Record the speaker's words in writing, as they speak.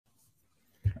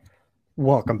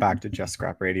Welcome back to Just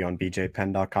Scrap Radio on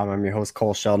BJPenn.com. I'm your host,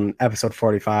 Cole Sheldon, episode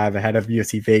 45, ahead of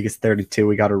UFC Vegas 32.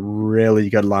 We got a really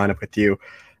good lineup with you.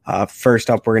 First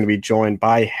up, we're going to be joined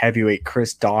by heavyweight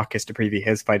Chris Daukaus to preview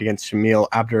his fight against Shamil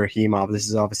Abdurakhimov. This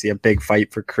is obviously a big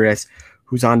fight for Chris,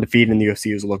 who's undefeated in the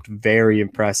UFC, who's looked very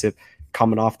impressive,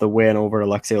 coming off the win over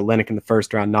Alexei Oleinik in the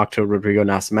first round, knocked out Rodrigo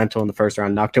Nascimento in the first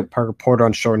round, knocked out Parker Porter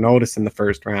on short notice in the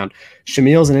first round.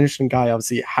 Shamil's an interesting guy.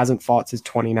 Obviously, hasn't fought since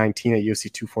 2019 at UFC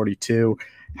 242.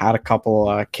 Had a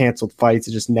couple canceled fights.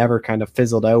 It just never kind of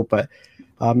fizzled out. But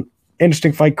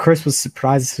interesting fight. Chris was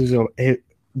surprised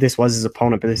this was his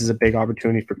opponent, but this is a big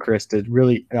opportunity for Chris to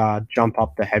really jump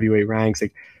up the heavyweight ranks.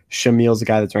 Like Shamil's a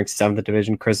guy that's ranked 7th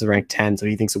division. Chris is ranked 10, so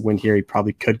he thinks a win here, he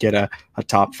probably could get a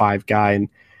top 5 guy. And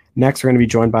next, we're going to be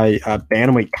joined by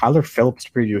bantamweight Kyler Phillips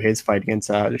to preview his fight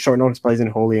against short notice plays in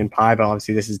Julian Paiva.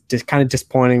 Obviously, this is just kind of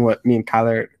disappointing what me and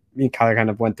Kyler kind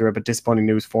of went through it, but disappointing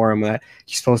news for him that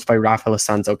he's supposed to fight Rafael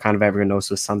Assunção. Kind of everyone knows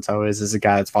who Assunção is. This is a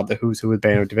guy that's fought the who's who with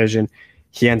bantamweight division.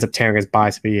 He ends up tearing his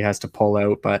bicep. He has to pull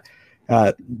out, but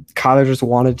Kyler just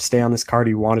wanted to stay on this card.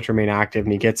 He wanted to remain active,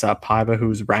 and he gets Paiva,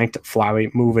 who's ranked at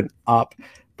flyweight, moving up.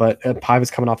 But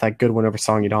Paiva's coming off that good win over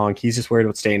Song Yadong. He's just worried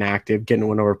about staying active, getting a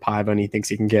win over Paiva, and he thinks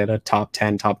he can get a top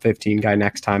 10, top 15 guy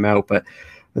next time out. But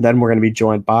then we're going to be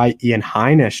joined by Ian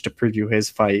Heinisch to preview his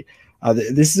fight.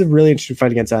 This is a really interesting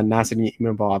fight against Nassour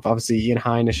Imavov. Obviously, Ian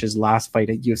Heinisch's last fight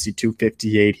at UFC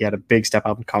 258, he had a big step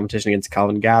up in competition against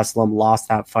Calvin Gastelum, lost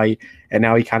that fight, and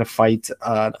now he kind of fights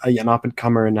an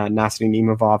up-and-comer in Nassour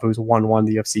Imavov, who's 1-1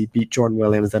 the UFC, beat Jordan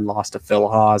Williams, then lost to Phil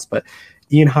Hawes. But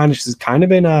Ian Heinisch has kind of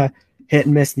been a hit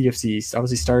and miss in the UFC. He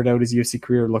obviously started out his UFC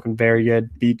career looking very good,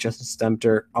 beat Justin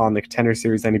Stemter on the Contender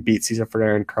Series, then he beat Cesar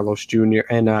Ferreira and Carlos Jr.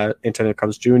 and Antonio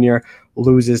Carlos Jr.,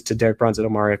 loses to Derek Brunson,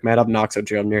 Omari Akhmedov, knocks out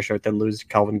Gerald Meerschaert, then loses to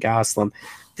Kelvin Gastelum.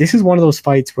 This is one of those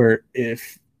fights where,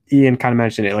 if Ian kind of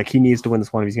mentioned it, like he needs to win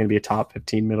this one if he's going to be a top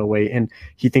 15 middleweight, and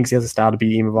he thinks he has a style to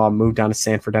beat Imavov, move down to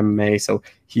Sanford MMA, so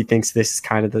he thinks this is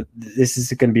kind of this is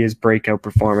going to be his breakout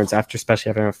performance after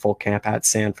especially having a full camp at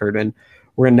Sanford. And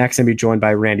we're next going to be joined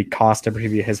by Randy Costa to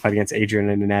preview his fight against Adrian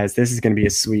Yanez. This is going to be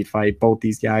a sweet fight. Both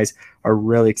these guys are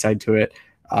really excited to it.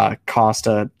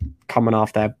 Costa coming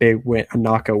off that big win, a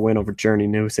knockout win over Journey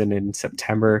Newson in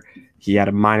September. He had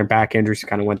a minor back injury, so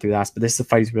kind of went through that. But this is a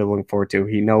fight he's really looking forward to.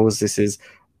 He knows this is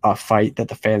a fight that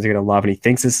the fans are going to love, and he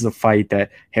thinks this is a fight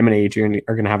that him and Adrian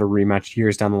are going to have a rematch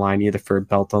years down the line, either for a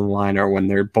belt on the line or when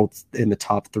they're both in the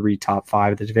top 3, top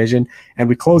 5 of the division. And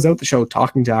we close out the show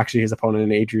talking to actually his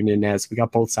opponent, Adrian Yanez. We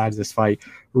got both sides of this fight.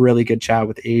 Really good chat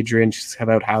with Adrian just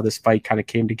about how this fight kind of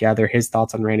came together, his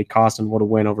thoughts on Randy Costa and what a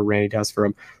win over Randy does for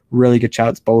him. Really good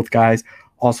chats, both guys.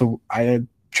 Also, I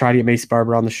tried to get Macy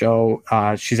Barber on the show.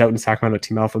 She's out in Sacramento,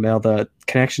 Team Alpha Male. The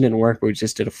connection didn't work, but we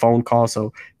just did a phone call,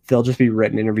 so they'll just be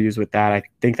written interviews with that. I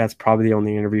think that's probably the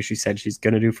only interview she said she's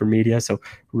going to do for media, so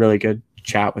really good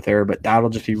chat with her, but that'll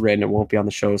just be written. It won't be on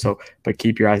the show, but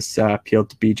keep your eyes peeled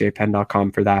to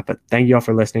bjpenn.com for that. But thank you all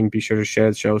for listening. Be sure to share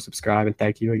the show, subscribe, and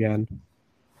thank you again.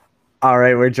 All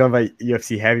right, we're joined by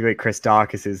UFC heavyweight Chris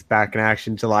Daukaus, is back in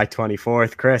action July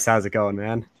 24th. Chris, how's it going,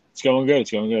 man? It's going good.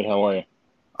 It's going good. How are you?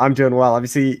 I'm doing well.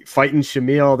 Obviously, fighting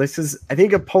Shamil. This is, I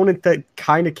think, opponent that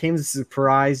kind of came as a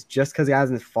surprise just because he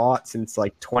hasn't fought since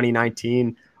like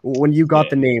 2019. When you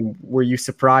got the name, were you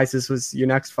surprised this was your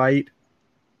next fight?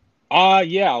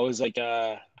 Yeah, I was like,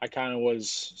 I kind of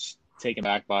was taken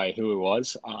back by who it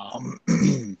was.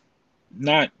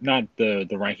 Not the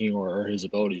ranking or his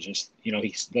abilities. Just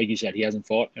he's like you said, he hasn't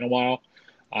fought in a while.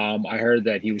 I heard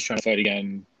that he was trying to fight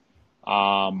again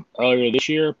earlier this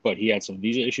year, but he had some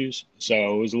visa issues,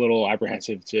 so it was a little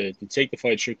apprehensive to take the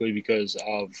fight strictly because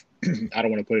of I don't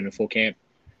want to put in a full camp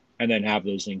and then have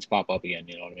those things pop up again.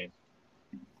 You know what I mean?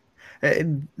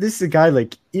 And this is a guy,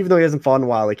 like, even though he hasn't fought in a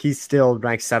while, like, he's still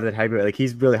ranked 7th at heavyweight. Like,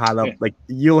 he's really high level. Yeah. Like,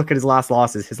 you look at his last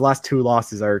losses. His last 2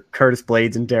 losses are Curtis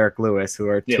Blades and Derek Lewis, who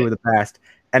are 2 of the best.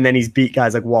 And then he's beat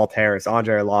guys like Walt Harris,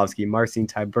 Andre Arlovsky, Marcin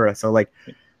Tybura. So, like,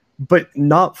 but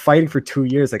not fighting for 2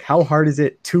 years, like, how hard is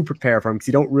it to prepare for him? Because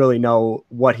you don't really know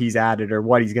what he's added or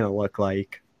what he's going to look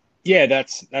like. Yeah,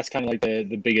 that's kind of like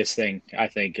the biggest thing, I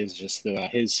think, is just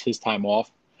his time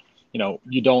off.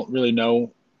 You don't really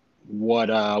know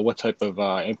what type of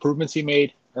improvements he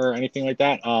made or anything like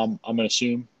that. I'm gonna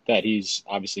assume that he's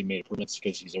obviously made improvements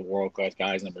because he's a world class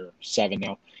guy. He's number 7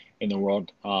 now in the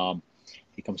world.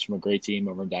 He comes from a great team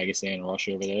over in Dagestan and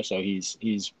Russia over there, so he's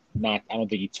not. I don't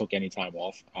think he took any time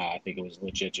off. I think it was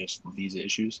legit just visa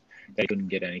issues that he couldn't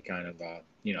get any kind of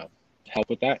help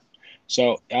with that.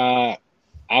 So I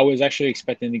was actually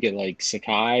expecting to get like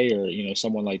Sakai or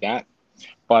someone like that,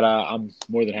 but I'm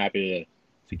more than happy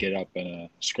to get up and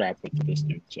scrap with this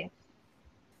dude. So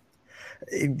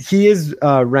He is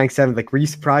ranked 7th. Like, were you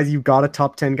surprised you got a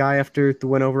top 10 guy after the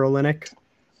win over Olynyk?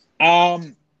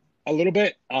 A little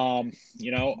bit.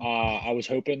 I was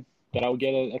hoping that I would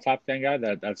get a top 10 guy.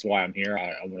 That's why I'm here.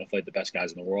 I want to fight the best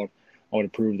guys in the world. I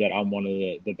want to prove that I'm one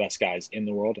of the best guys in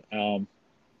the world.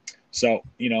 So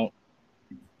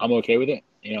I'm okay with it.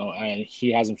 And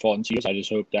he hasn't fought in 2 years. I just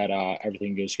hope that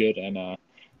everything goes good and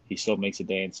he still makes a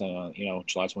dance on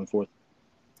July 24th.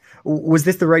 Was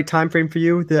this the right time frame for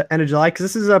you, the end of July? Because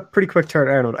this is a pretty quick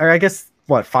turnaround. Or I guess,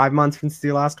 what, 5 months since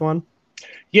the last one?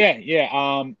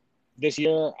 Yeah. This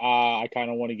year, I kind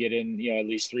of want to get in, at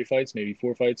least 3 fights, maybe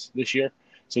 4 fights this year.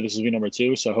 So this will be number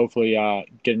 2. So hopefully,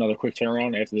 get another quick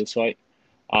turnaround after this fight.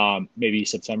 Maybe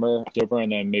September, October,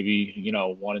 and then maybe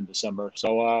one in December.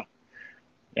 So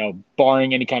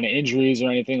barring any kind of injuries or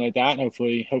anything like that,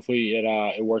 hopefully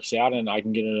it works out and I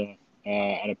can get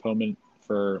an opponent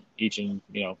for each and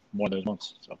one of those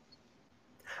months. So.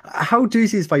 How do you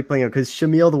see his fight playing out? Because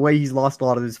Shamil, the way he's lost a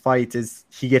lot of his fights is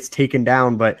he gets taken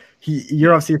down, but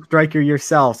you're obviously a striker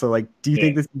yourself. So, like, do you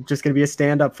think this is just going to be a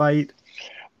stand-up fight?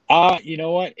 You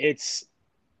know what? It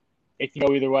can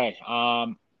go either way.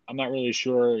 I'm not really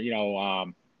sure,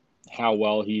 how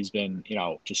well he's been,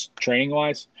 just training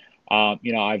wise.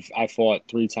 I've fought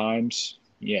 3 times.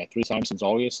 Yeah, 3 times since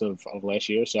August of last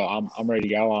year. So I'm ready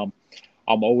to go.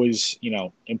 I'm always,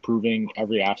 improving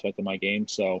every aspect of my game.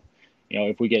 So,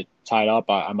 if we get tied up,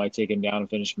 I might take him down and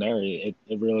finish from there. It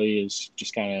really is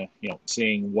just kind of,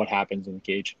 seeing what happens in the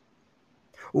cage.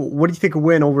 What do you think a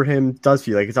win over him does for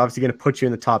you? Like, it's obviously going to put you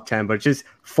in the top 10, but just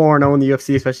 4-0 in the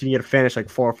UFC, especially if you get a finish, like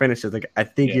 4 finishes. Like, I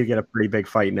think you get a pretty big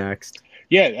fight next.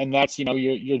 Yeah, and that's,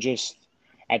 you're just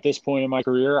at this point in my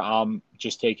career, I'm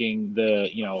just taking the,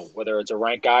 whether it's a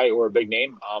ranked guy or a big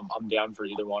name, I'm down for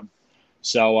either one.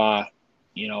 So,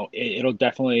 it'll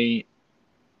definitely,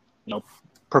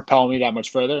 propel me that much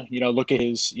further. Look at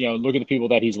look at the people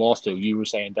that he's lost to. You were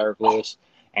saying Derek Lewis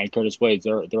and Curtis Blades.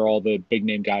 They're all the big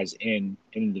name guys in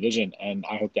the division, and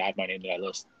I hope to add my name to that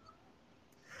list.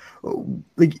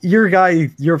 Like,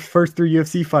 your first 3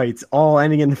 UFC fights all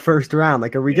ending in the first round.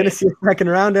 Like, are we going to see a second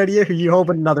round out of you? Or are you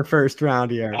hoping another first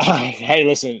round here? Hey,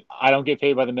 listen, I don't get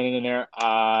paid by the minute in there.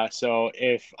 So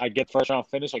if I get the first round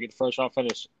finish, I get the first round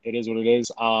finish. It is what it is.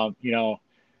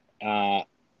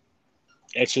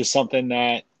 It's just something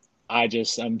that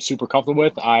I'm super comfortable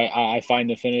with. I find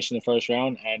the finish in the first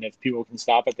round, and if people can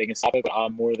stop it, they can stop it. But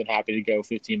I'm more than happy to go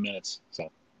 15 minutes. So.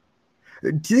 Do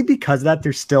you think because of that,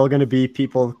 there's still going to be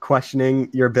people questioning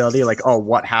your ability? Like, oh,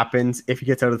 what happens if he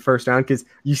gets out of the first round? Because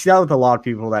you see that with a lot of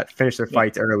people that finish their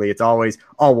fights early. It's always,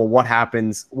 oh, well, what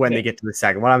happens when they get to the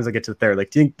second? What happens when they get to the third? Like,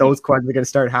 do you think those questions are going to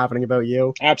start happening about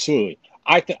you? Absolutely.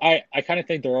 I kind of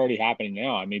think they're already happening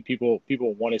now. I mean, people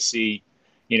want to see,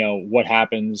 what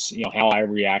happens, how I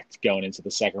react going into the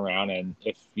second round, and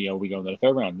if we go into the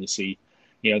third round to see,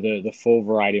 the full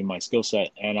variety of my skill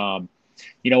set. And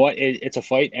you know what? It's a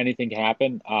fight. Anything can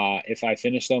happen. If I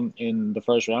finish them in the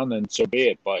first round, then so be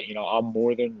it. But, I'm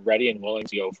more than ready and willing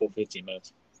to go full 15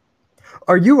 minutes.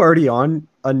 Are you already on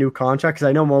a new contract? Because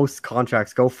I know most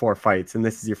contracts go 4 fights, and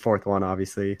this is your 4th one,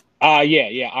 obviously.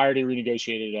 Yeah. I already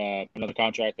renegotiated another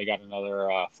contract. I got another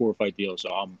 4-fight deal, so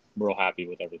I'm real happy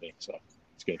with everything. So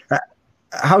it's good.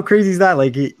 How crazy is that?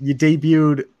 Like, you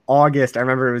debuted August. I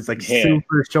remember it was like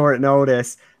super short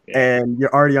notice. And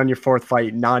you're already on your 4th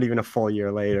fight, not even a full year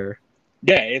later.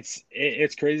 Yeah,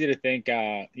 it's crazy to think,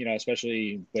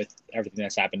 especially with everything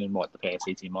that's happened in the past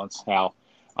 18 months, how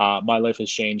my life has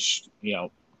changed,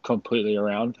 completely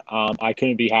around. I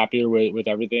couldn't be happier with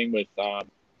everything, with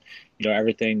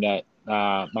everything that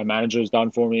my manager has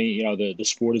done for me, the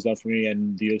sport has done for me,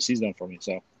 and the UFC has done for me.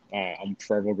 So I'm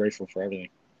forever grateful for everything.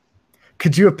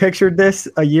 Could you have pictured this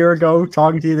a year ago,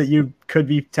 talking to you, that you could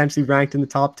be potentially ranked in the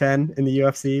top 10 in the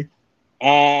UFC?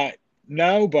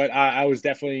 No, but I was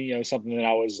definitely, something that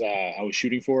I was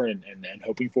shooting for and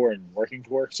hoping for and working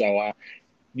for. So,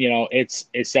 it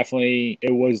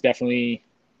was definitely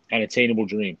an attainable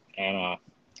dream, and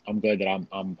I'm glad that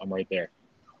I'm right there.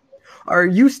 Are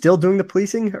you still doing the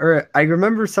policing? Or I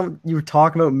remember you were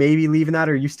talking about maybe leaving that.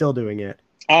 Or are you still doing it?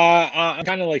 I'm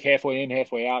kind of like halfway in,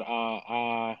 halfway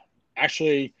out.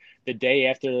 Actually, the day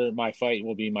after my fight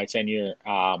will be my 10-year,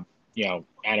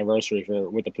 anniversary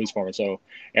with the police department. So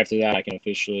after that, I can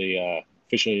officially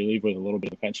leave with a little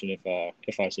bit of a pension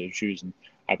if I so choose. And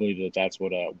I believe that's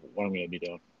what I'm going to be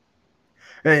doing.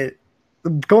 Hey,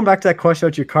 going back to that question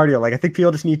about your cardio, like, I think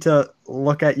people just need to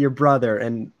look at your brother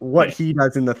and what he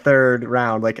does in the 3rd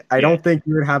round. Like, I don't think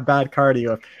you would have bad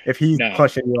cardio if he's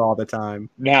pushing you all the time.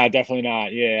 No, definitely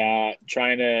not. Yeah,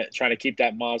 trying to keep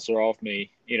that monster off me,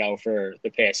 for the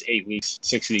past 8 weeks,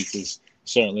 6 weeks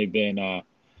certainly been a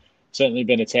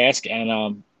task.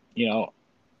 And you know,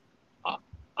 I-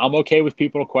 I'm okay with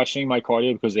people questioning my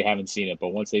cardio because they haven't seen it, but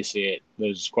once they see it,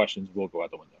 those questions will go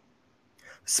out the window.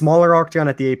 Smaller octagon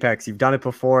at the apex. You've done it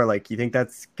before. Like, you think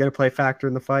that's gonna play a factor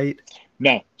in the fight?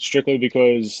 No, strictly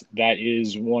because that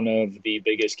is one of the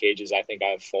biggest cages I think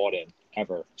I've fought in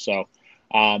ever. So,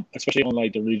 especially on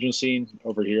like the regional scene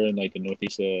over here in like the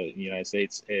northeast of the United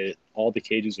States, all the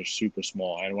cages are super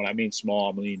small. And when I mean small,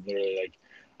 I mean literally like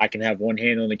I can have one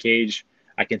hand on the cage,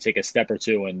 I can take a step or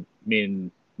two, and me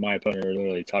and my opponent are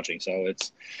literally touching. So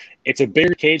it's a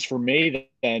bigger cage for me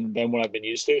than what I've been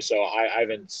used to. So I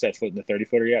haven't set foot in the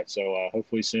 30-footer yet. So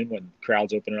hopefully soon when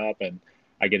crowds open it up and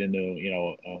I get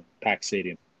into a packed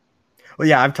stadium. Well,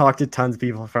 yeah, I've talked to tons of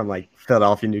people from like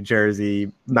Philadelphia, New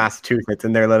Jersey, Massachusetts,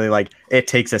 and they're literally like, it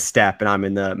takes a step, and I'm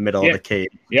in the middle of Yeah, the cage.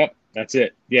 yep, that's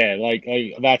it. Yeah, like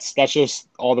that's just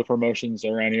all the promotions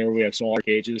around here. We have smaller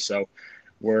cages, so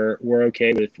we're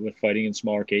okay with fighting in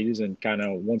smaller cages, and kind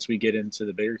of once we get into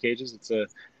the bigger cages, it's a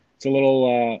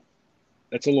little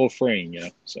it's a little freeing,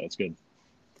 so it's good.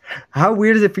 How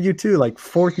weird is it for you too? Like,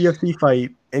 fourth UFC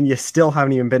fight, and you still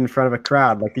haven't even been in front of a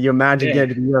crowd. Like, do you imagine Yeah,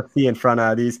 getting to the UFC in front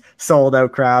of these sold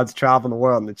out crowds traveling the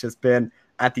world, and it's just been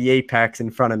at the apex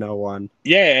in front of no one?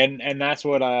 yeah, and that's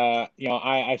what I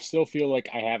still feel like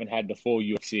I haven't had the full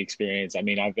UFC experience. I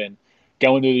mean, I've been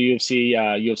going to the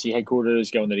UFC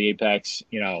headquarters, going to the Apex,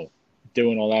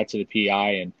 doing all that to the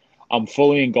PI, and I'm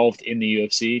fully engulfed in the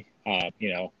UFC.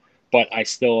 But I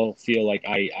still feel like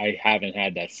I haven't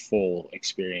had that full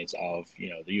experience of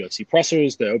the UFC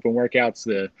pressers, the open workouts,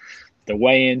 the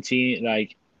weigh-in team,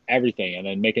 like everything, and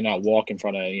then making that walk in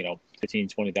front of 15,000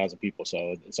 to 20,000 people.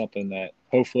 So it's something that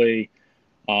hopefully.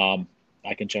 Um,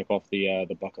 I can check off the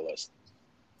bucket list.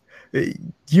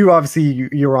 You obviously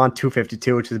you were on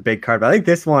 252, which is a big card, but I think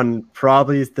this one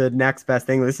probably is the next best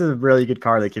thing. This is a really good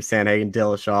card. Like, if Sandhagen,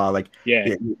 Dillashaw, like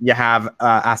Yeah. you have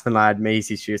Aspen Ladd,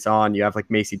 Macy shoots on. You have like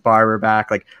Macy Barber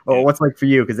back. Like, oh, Yeah. what's like for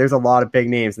you? Because there's a lot of big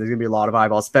names. And there's gonna be a lot of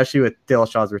eyeballs, especially with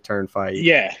Dillashaw's return fight.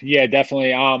 Yeah,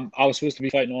 definitely. I was supposed to be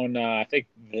fighting on I think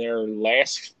their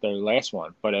last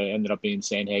one, but it ended up being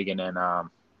Sandhagen and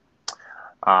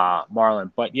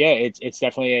Marlon. But yeah, it's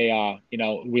definitely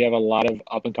we have a lot of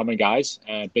up and coming guys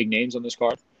and big names on this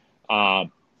card.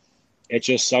 Um, it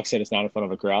just sucks that it's not in front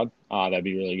of a crowd. That'd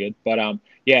be really good. But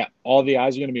yeah, all the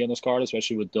eyes are going to be on this card,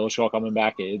 especially with Dillashaw coming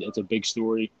back. It's a big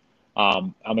story.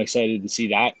 I'm excited to see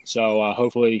that. So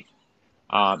hopefully,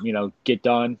 get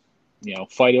done,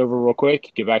 fight over real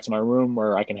quick, get back to my room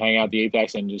where I can hang out at the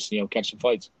Apex and just catch some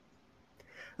fights.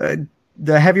 Uh,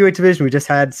 the heavyweight division, we just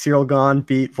had Cyril Gahn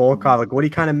beat Mhm. Volkov. Like, what do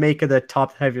you kind of make of the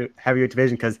top heavyweight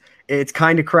division? Because it's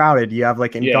kind of crowded. You have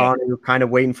like Yeah, Ngannou kind of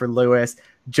waiting for Lewis.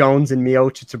 Jones and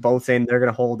Miocic are both saying they're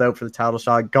going to hold out for the title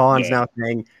shot. Gahn's yeah. now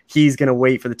saying he's going to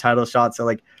wait for the title shot. So,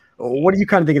 like, what do you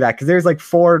kind of think of that? Because there's like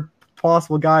four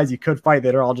possible guys you could fight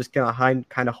that are all just going to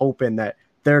kind of hoping that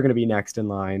they're going to be next in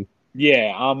line.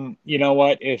 Yeah, you know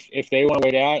what? If they want to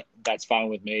wait out, that's fine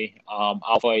with me.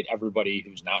 I'll fight everybody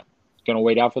who's not going to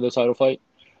wait out for the title fight.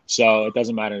 So it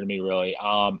doesn't matter to me really.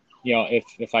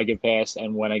 If I get past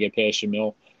and when I get past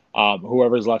Shamil,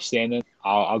 whoever's left standing,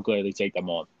 I'll gladly take them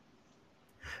on.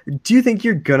 Do you think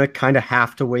you're gonna kind of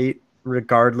have to wait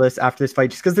regardless after this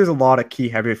fight, just because there's a lot of key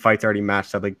heavyweight fights already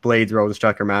matched up, like Blades,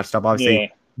 Rosenstruck matched up. Obviously, Yeah,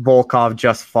 Volkov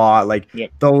just fought. Like,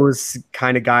 yep. those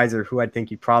kind of guys are who I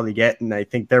think you probably get, and I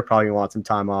think they're probably gonna want some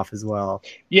time off as well.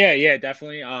 Yeah,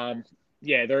 definitely.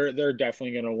 Yeah, they're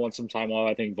definitely gonna want some time off.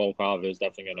 I think Volkov is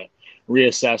definitely gonna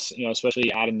reassess,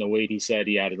 especially adding the weight. He said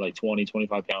he added like 20,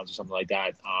 25 pounds or something like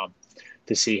that,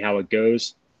 to see how it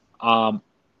goes. Um,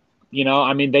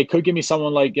 I mean, they could give me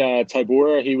someone like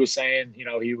Tybura. He was saying, he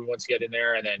wants to get in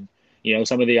there, and then,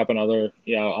 some of the up and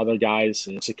other guys,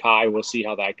 Sakai. We'll see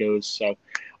how that goes. So,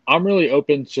 I'm really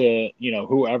open to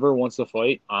whoever wants to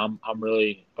fight. I'm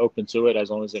really open to it as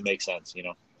long as it makes sense.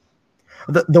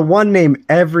 The one name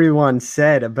everyone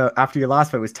said about after your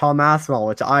last fight was Tom Aspinall,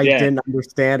 which I Yeah, didn't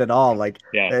understand at all. Like,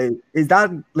 yeah, is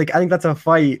that like, I think that's a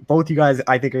fight both you guys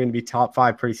I think are going to be top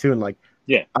five pretty soon. Like,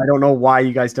 yeah, I don't know why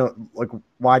you guys don't like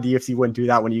why the UFC wouldn't do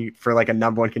that when you for like a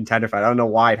number one contender fight. I don't know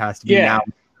why it has to be yeah. now.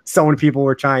 So many people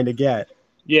were trying to get.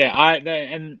 Yeah,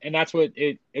 and that's what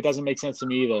it doesn't make sense to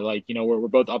me either. Like, we're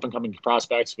both up and coming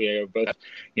prospects. We are both,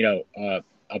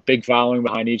 a big following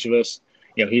behind each of us.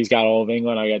 He's got all of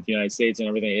England, I got the United States and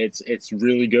everything. It's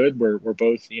really good. We're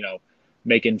both,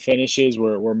 making finishes.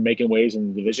 We're making waves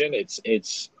in the division. It's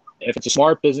if it's a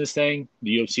smart business thing,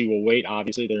 the UFC will wait.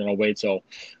 Obviously, they're gonna wait till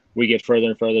we get further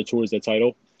and further towards the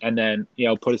title, and then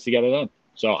put us together then.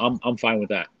 So I'm fine with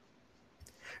that.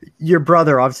 Your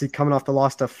brother, obviously coming off the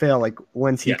loss to Phil, like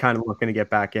when's he Yeah. kind of looking to get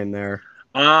back in there?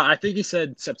 I think he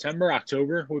said September,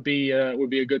 October would be a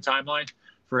good timeline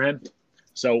for him.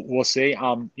 So we'll see.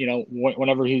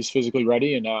 Whenever he's physically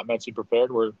ready and mentally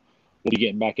prepared, we'll be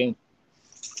getting back in.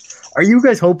 Are you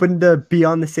guys hoping to be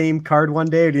on the same card one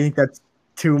day, or do you think that's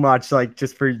too much, like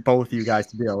just for both you guys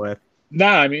to deal with?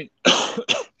 Nah, I mean,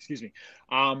 excuse me.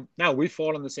 No, we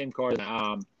fought on the same card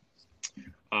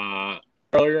uh,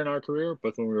 earlier in our career,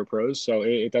 both when we were pros. So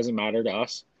it doesn't matter to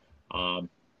us. Um,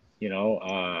 you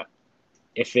know,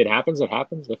 if it happens, it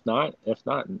happens. If not,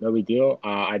 no big deal.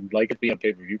 I'd like it to be a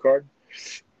pay-per-view card.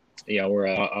 We're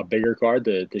a bigger card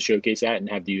to showcase that and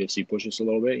have the UFC push us a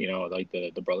little bit. Like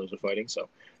the brothers are fighting. So,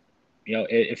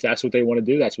 if that's what they want to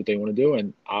do, that's what they want to do,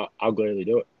 and I'll gladly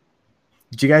do it.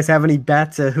 Do you guys have any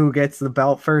bets of who gets the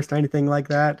belt first, or anything like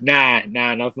that? Nah,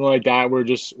 nothing like that.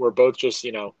 We're both just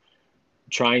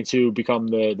trying to become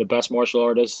the best martial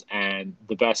artists and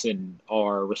the best in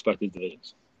our respective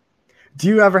divisions. Do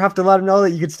you ever have to let him know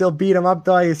that you could still beat him up,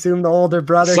 though? I assume the older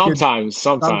brother Sometimes,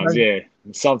 sometimes. yeah,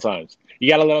 sometimes you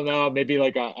gotta let them know. Maybe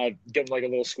like I give him like a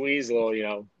little squeeze, a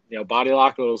little body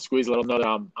lock, a little squeeze, let him know that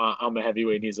I'm a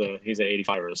heavyweight. And he's an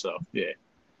 85er. So yeah.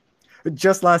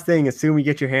 Just last thing, assume you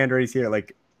get your hand raised here.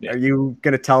 Like, Yeah. are you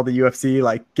gonna tell the UFC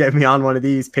like get me on one of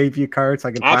these pay-per-view cards so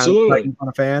I can finally fight in front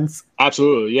of fans?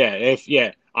 Absolutely,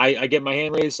 yeah. I get my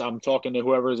hand raised, I'm talking to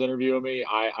whoever is interviewing me.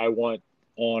 I want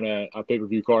on a pay per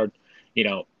view card.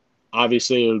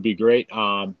 Obviously it would be great.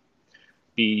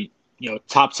 Be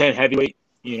top 10 heavyweight.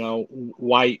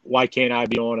 Why can't I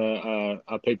be on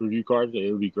a pay per view card?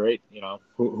 It would be great.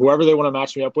 Whoever they want to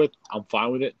match me up with, I'm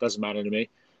fine with it. Doesn't matter to me,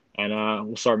 and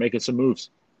we'll start making some moves.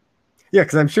 Yeah,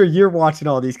 because I'm sure you're watching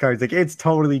all these cards. Like, it's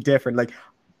totally different. Like,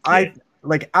 Yeah.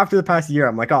 like after the past year,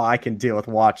 I'm like, oh, I can deal with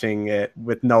watching it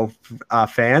with no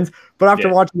fans. But after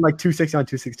Yeah. watching like 260 on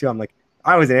 262, I'm like,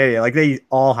 I was an idiot. Like, they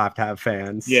all have to have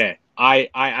fans. Yeah, I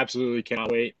absolutely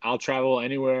cannot wait. I'll travel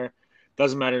anywhere.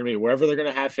 Doesn't matter to me. Wherever they're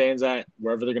going to have fans at,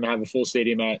 wherever they're going to have a full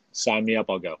stadium at, sign me up.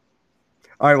 I'll go.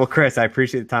 All right. Well, Chris, I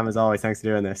appreciate the time as always. Thanks for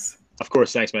doing this. Of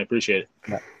course. Thanks, man. Appreciate it.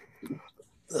 Yeah.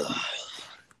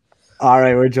 All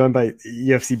right. We're joined by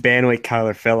UFC bantamweight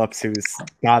Kyler Phillips, who's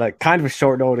got a kind of a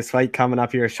short notice fight coming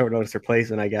up here, a short notice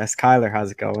replacement, I guess. Kyler,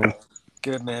 how's it going?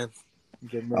 Good, man.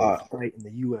 Getting ready to fight in the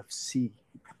UFC.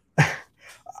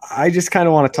 I just kind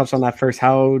of want to touch on that first.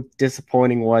 How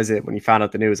disappointing was it when you found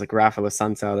out the news? Like Rafael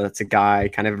Assunção, that's a guy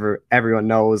kind of everyone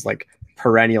knows, like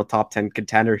perennial top 10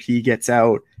 contender. He gets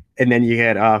out, and then you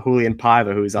get Julian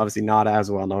Paiva, who's obviously not as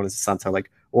well known as Assunção.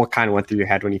 Like, what kind of went through your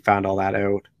head when you found all that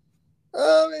out?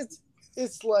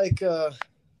 It's like get out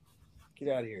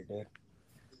of here,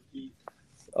 dude.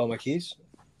 Oh, my keys?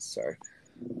 Sorry.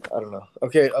 I don't know.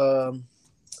 Okay,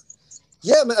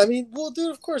 yeah, man. I mean, well,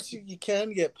 dude, of course you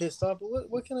can get pissed off, but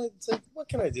what can I say? What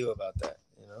can I do about that?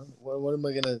 What am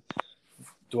I gonna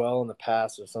dwell on the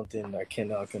past or something I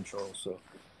cannot control? So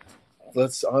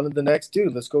let's on to the next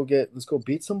dude. Let's go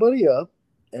beat somebody up,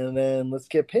 and then let's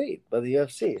get paid by the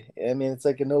UFC. I mean, it's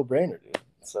like a no-brainer, dude.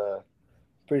 It's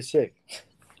pretty sick.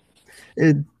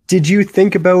 Did you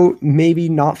think about maybe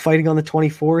not fighting on the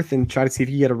 24th and try to see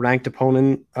if you get a ranked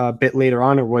opponent a bit later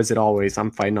on, or was it always I'm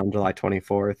fighting on July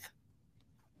 24th?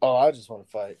 Oh, I just want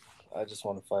to fight.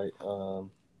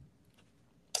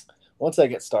 Once I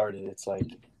get started, it's like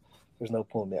there's no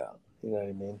pulling me out. You know what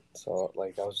I mean? So,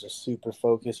 like, I was just super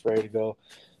focused, ready to go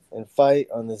and fight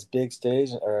on this big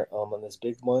stage or on this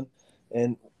big one.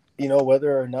 And,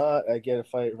 whether or not I get a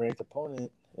fight ranked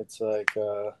opponent, it's like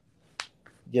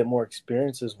get more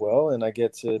experience as well, and I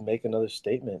get to make another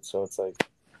statement. So it's like,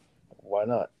 why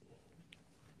not?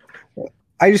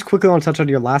 I just quickly want to touch on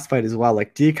your last fight as well.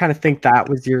 Like, do you kind of think that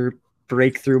was your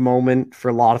breakthrough moment for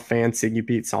a lot of fans seeing you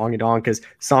beat Song Yadong? Because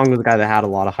Song was a guy that had a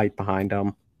lot of hype behind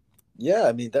him. Yeah,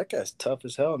 I mean, that guy's tough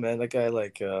as hell, man. That guy,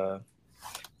 that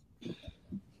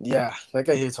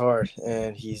guy hits hard,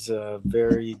 and he's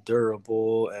very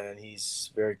durable, and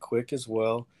he's very quick as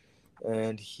well,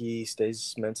 and he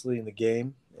stays mentally in the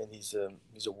game, and he's a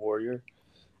warrior.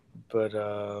 But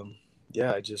I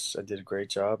did a great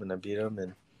job, and I beat him,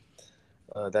 and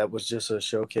that was just a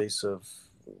showcase of,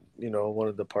 one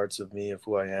of the parts of me of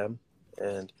who I am.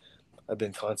 And I've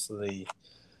been constantly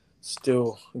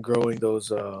still growing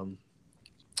those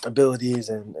abilities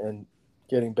and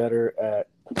getting better at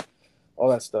all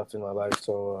that stuff in my life.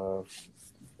 So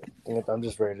I'm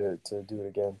just ready to do it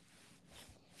again.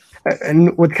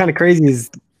 And what's kind of crazy is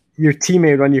your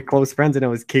teammate, one of your close friends, and it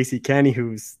was Casey Kenny,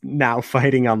 who's now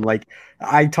fighting him. Like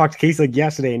I talked to Casey like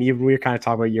yesterday, and we were kind of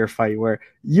talking about your fight where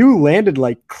you landed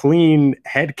like clean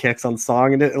head kicks on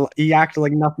Song, and he acted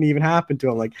like nothing even happened to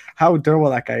him. Like how durable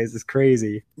that guy is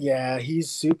crazy. Yeah,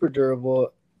 he's super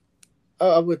durable.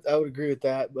 I would agree with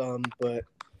that. But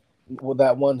with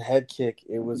that one head kick,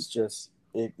 it was just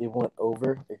it went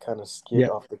over. It kind of skid Yeah.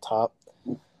 off the top.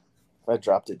 If I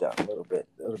dropped it down a little bit,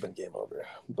 it would have been game over.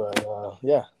 But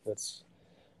yeah, that's.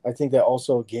 I think that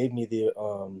also gave me the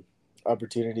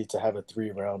opportunity to have a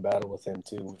 3-round battle with him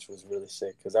too, which was really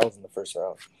sick because that was in the first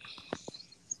round.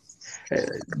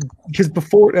 Because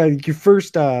before your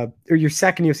first or your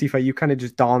second UFC fight, you kind of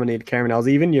just dominated Cameron Ells.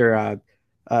 Even your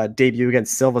debut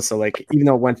against Silva, so like even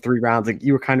though it went 3 rounds, like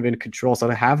you were kind of in control. So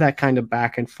to have that kind of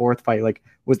back and forth fight, like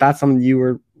was that something you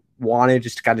were wanted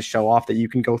just to kind of show off that you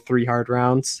can go 3 hard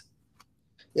rounds?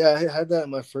 Yeah, I had that in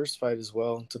my first fight as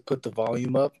well to put the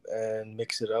volume up and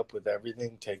mix it up with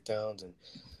everything, takedowns and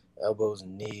elbows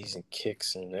and knees and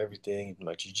kicks and everything,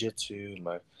 my jiu-jitsu,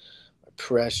 my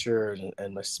pressure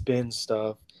and my spin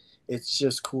stuff. It's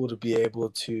just cool to be able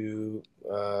to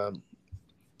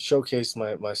showcase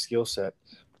my skill set.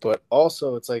 But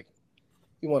also it's like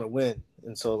you want to win.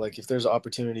 And so like if there's an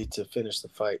opportunity to finish the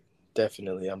fight,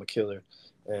 definitely I'm a killer.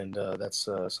 And that's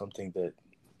something that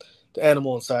the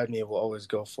animal inside me will always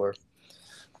go for.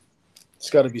 It's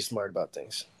got to be smart about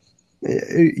things.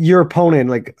 Your opponent,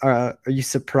 like, are you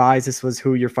surprised this was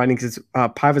who you're fighting? Because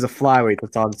Paiva's a flyweight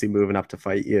that's obviously moving up to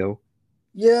fight you.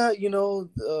 Yeah,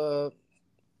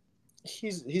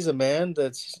 he's a man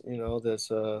that's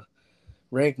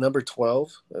ranked number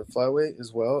 12 at flyweight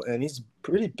as well, and he's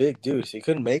pretty big dude. So he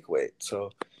couldn't make weight,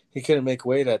 so he couldn't make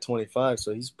weight at 25.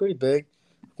 So he's pretty big.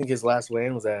 I think his last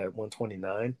weigh-in was at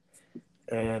 129,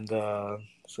 and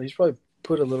so he's probably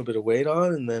put a little bit of weight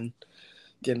on, and then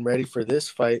getting ready for this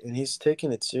fight, and he's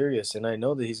taking it serious. And I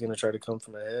know that he's going to try to come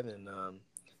for my head, and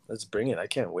let's bring it. I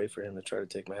can't wait for him to try to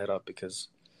take my head off because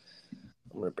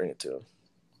I'm going to bring it to him.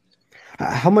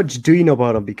 How much do you know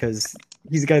about him? Because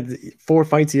he's got 4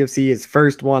 fights UFC. His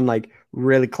first one, like,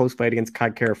 really close fight against Kai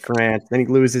Kara France. Then he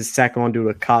loses his second one due to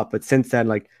a cut. But since then,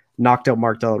 like, knocked out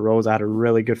Mark De La Rosa, had a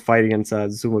really good fight against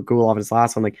Zuma Gulov in his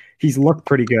last one. Like, he's looked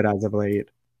pretty good as of late.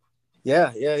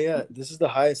 Yeah. This is the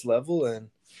highest level, and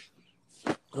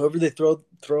whoever they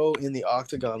throw in the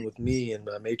octagon with me in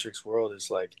the Matrix world is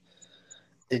like,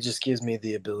 it just gives me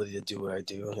the ability to do what I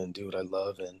do and do what I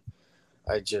love, and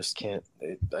I just can't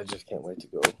wait to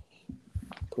go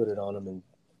put it on them in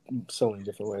so many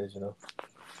different ways,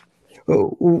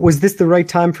 Was this the right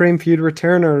time frame for you to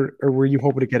return, or were you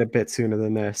hoping to get a bit sooner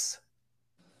than this?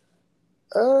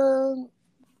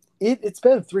 It's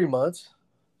been 3 months,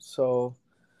 so,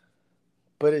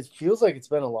 but it feels like it's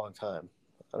been a long time.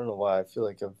 I don't know why. I feel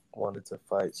like I've wanted to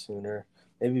fight sooner.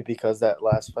 Maybe because that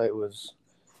last fight was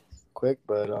quick,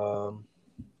 but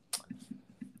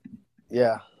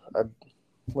yeah,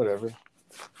 whatever.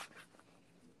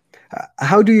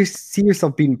 How do you see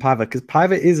yourself beating Paiva? Because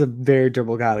Paiva is a very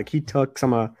durable guy. Like he took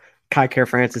some of Kai Kara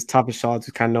France's toughest shots,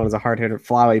 who's kind of known as a hard hitter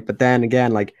flyweight. But then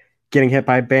again, like getting hit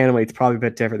by a bantamweight is probably a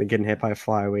bit different than getting hit by a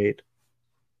flyweight.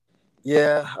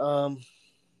 Yeah,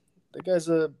 the guy's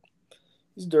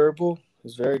he's durable.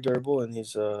 He's very durable, and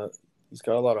he's got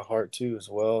a lot of heart too as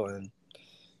well, and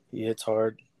he hits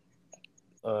hard.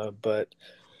 But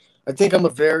I think I'm a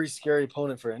very scary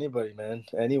opponent for anybody, man.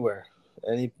 Anywhere,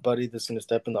 anybody that's going to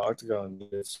step in the octagon.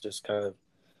 It's just kind of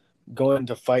going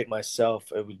to fight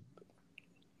myself.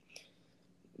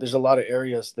 There's a lot of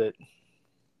areas that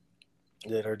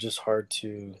are just hard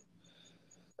to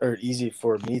or easy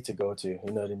for me to go to. You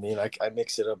know what I mean? I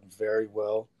mix it up very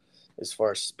well as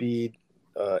far as speed,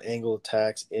 angle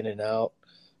attacks, in and out,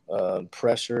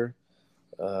 pressure,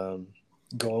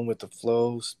 going with the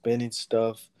flow, spinning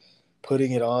stuff,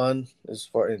 putting it on as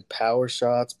far in power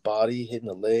shots, body, hitting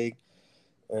the leg,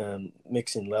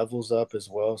 mixing levels up as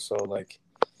well. So like,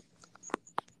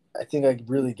 I think I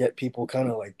really get people kind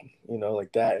of like,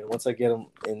 like that. And once I get them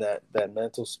in that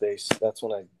mental space, that's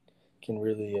when I can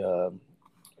really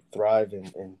thrive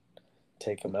and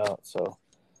take them out. So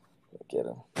I get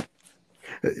them.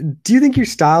 Do you think your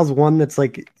style's one that's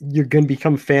like you're gonna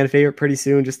become a fan favorite pretty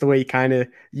soon? Just the way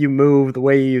you move, the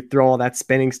way you throw all that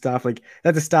spinning stuff, like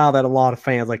that's a style that a lot of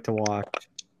fans like to watch.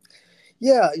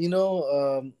 Yeah,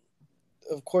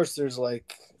 of course there's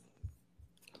like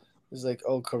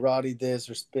oh, karate this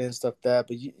or spin stuff that,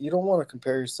 but you don't want to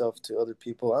compare yourself to other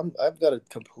people. I've got a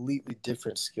completely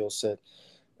different skill set,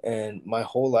 and my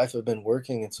whole life I've been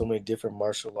working in so many different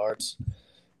martial arts,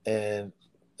 and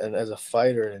as a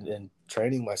fighter and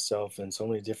training myself in so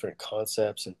many different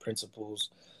concepts and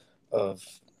principles of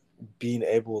being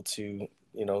able to,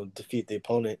 defeat the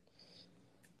opponent.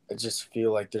 I just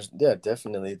feel like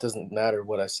definitely. It doesn't matter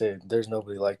what I say. There's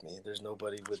nobody like me. There's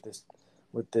nobody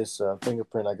with this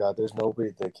fingerprint I got. There's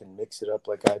nobody that can mix it up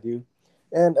like I do.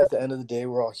 And at the end of the day,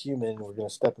 we're all human. We're gonna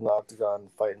step in the octagon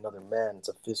and fight another man. It's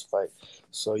a fist fight,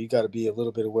 so you got to be a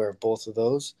little bit aware of both of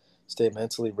those. Stay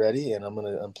mentally ready, and I'm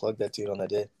gonna unplug that dude on that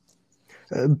day.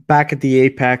 Back at the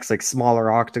Apex, like smaller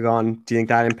octagon, do you think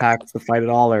that impacts the fight at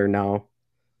all, or no?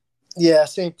 Yeah,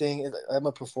 same thing. I'm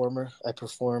a performer. I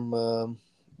perform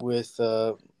with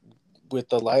uh, with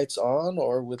the lights on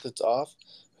or with it off.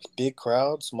 Big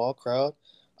crowd, small crowd.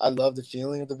 I love the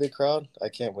feeling of the big crowd. I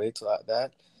can't wait till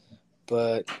that.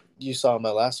 But you saw my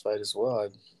last fight as well,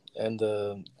 and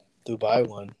the Dubai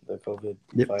one, the COVID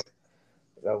fight.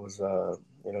 That was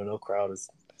no crowd is,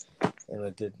 and I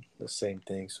did the same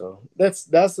thing. So that's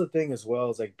the thing as well,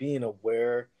 is like being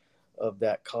aware of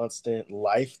that constant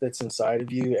life that's inside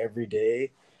of you every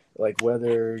day. Like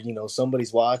whether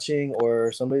somebody's watching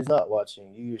or somebody's not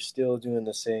watching, you're still doing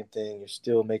the same thing. You're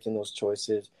still making those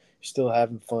choices. You're still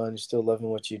having fun. You're still loving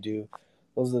what you do.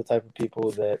 Those are the type of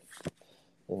people that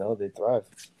they thrive.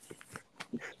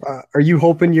 Are you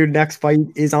hoping your next fight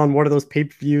is on one of those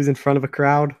pay-per-views in front of a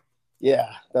crowd? Yeah,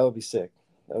 that would be sick.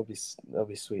 That would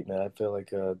be sweet, man. I feel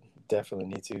like definitely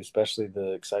need to, especially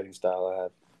the exciting style I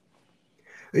have.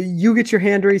 You get your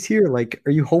hand raised here. Like,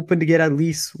 are you hoping to get at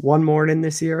least one more in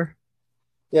this year?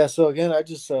 Yeah. So again, I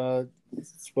just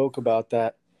spoke about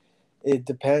that. It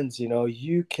depends.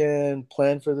 You can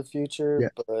plan for the future,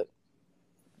 but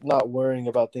not worrying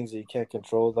about things that you can't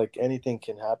control. Like anything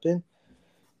can happen.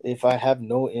 If I have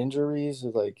no injuries,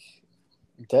 like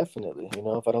definitely,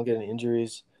 if I don't get any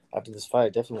injuries after this fight, I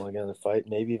definitely want to get another fight,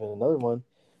 maybe even another one.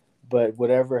 But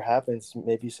whatever happens,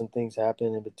 maybe some things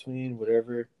happen in between,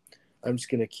 whatever. I'm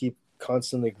just gonna keep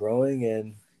constantly growing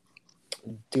and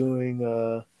doing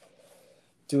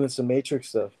some Matrix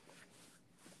stuff.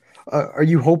 Are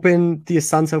you hoping the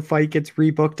Asunzo fight gets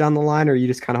rebooked down the line, or are you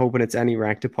just kind of hoping it's any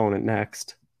ranked opponent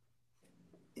next?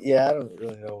 Yeah, I don't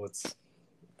really know what's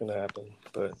gonna happen,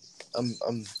 but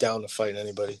I'm down to fight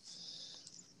anybody.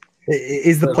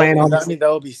 Is the plan on? I mean,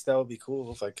 that would be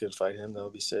cool if I could fight him. That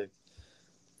would be sick.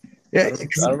 Yeah,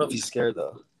 I don't know if he's scared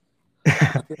though. You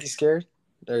think he's scared,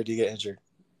 or do you get injured?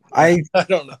 I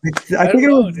don't know. I think it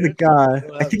was the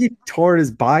guy. I think he tore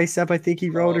his bicep. I think he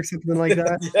wrote or something like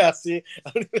that. Yeah, see,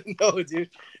 I don't even know, dude.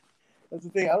 That's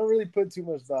the thing. I don't really put too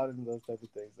much thought into those type of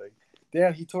things. Like,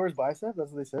 damn, he tore his bicep.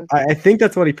 That's what they said. I think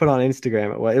that's what he put on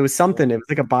Instagram. It was something. It was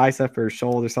like a bicep or a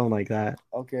shoulder, something like that.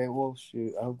 Okay, well,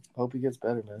 shoot. I hope he gets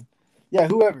better, man. Yeah,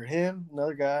 whoever, him,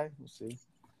 another guy. We'll see.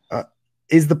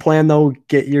 Is the plan though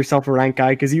get yourself a rank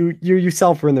guy, because you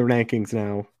yourself are in the rankings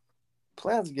now?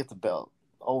 Plans to get the belt.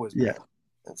 Always. Yeah.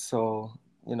 And so,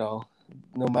 no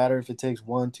matter if it takes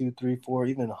 1, 2, 3, 4,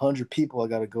 even 100 people I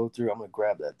got to go through, I'm gonna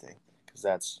grab that thing because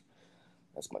that's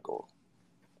my goal.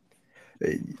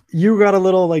 You got a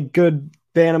little like good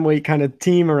bantamweight kind of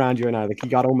team around you right now. Like you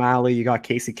got O'Malley, you got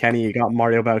Casey Kenny, you got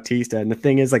Mario Bautista, and the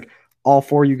thing is, like all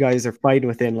four of you guys are fighting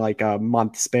within like a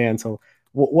month span. So,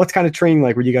 what's kind of training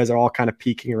like where you guys are all kind of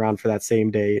peaking around for that same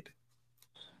date?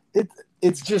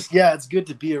 It's just, it's good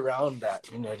to be around that.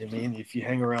 You know what I mean? If you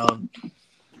hang around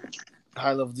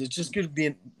high levels, it's just good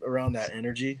being around that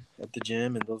energy at the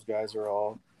gym. And those guys are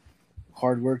all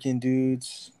hardworking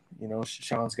dudes.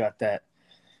 Sean's got that.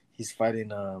 He's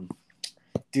fighting.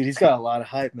 Dude, he's got a lot of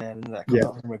hype, man. And that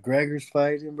Conor McGregor's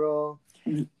fighting, bro.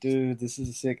 Dude, this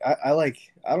is sick.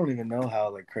 I don't even know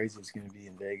how like crazy it's gonna be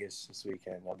in Vegas this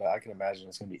weekend, but I can imagine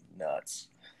it's gonna be nuts.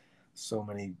 So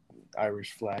many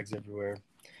Irish flags everywhere.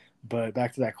 But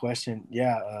back to that question,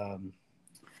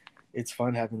 it's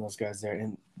fun having those guys there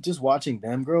and just watching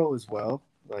them grow as well.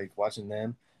 Like watching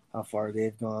them, how far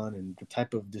they've gone and the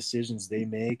type of decisions they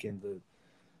make and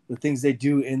the things they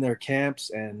do in their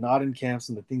camps and not in camps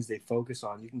and the things they focus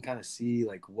on. You can kind of see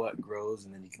like what grows,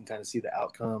 and then you can kind of see the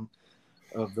outcome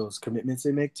of those commitments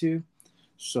they make to.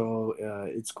 So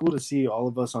it's cool to see all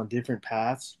of us on different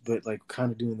paths, but like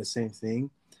kind of doing the same thing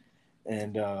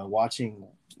and watching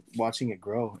it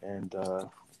grow. And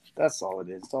that's all it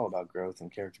is. It's all about growth and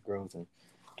character growth and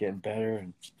getting better,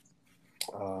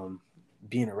 and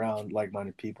being around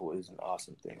like-minded people is an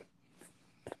awesome thing.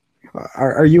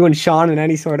 Are you and Sean in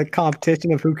any sort of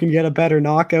competition of who can get a better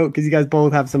knockout? Because you guys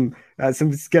both have some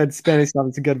good Spanish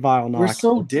stuff, some good viral knockout. We're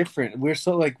so different. We're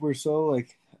so like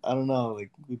I don't know. Like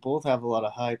we both have a lot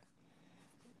of hype.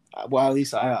 Well, at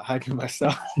least I hype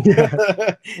myself.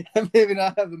 Yeah. Maybe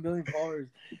not have 1 million followers,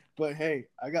 but hey,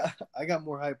 I got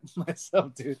more hype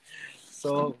myself, dude.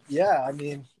 So yeah, I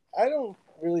mean, I don't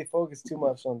really focus too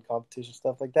much on competition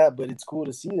stuff like that, but it's cool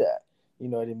to see that. You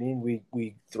know what I mean?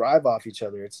 We thrive off each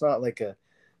other. It's not like a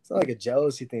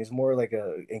jealousy thing. It's more like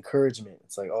a encouragement.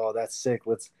 It's like, oh, that's sick.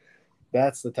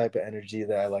 That's the type of energy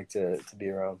that I like to be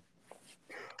around.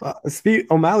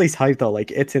 O'Malley's hype though,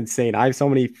 like it's insane. I have so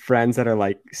many friends that are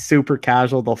like super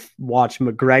casual. They'll watch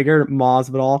McGregor,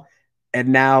 Masvidal, and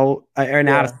now and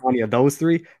Adesanya, those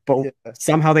three. But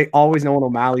somehow they always know when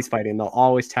O'Malley's fighting. They'll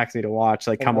always text me to watch,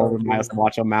 like come over to my house and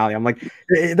watch O'Malley. I'm like,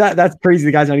 that's crazy.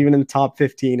 The guy's not even in the top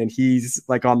 15, and he's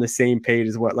like on the same page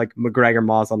as what like McGregor,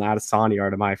 Masvidal, and Adesanya are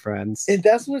to my friends. And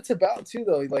that's what it's about too,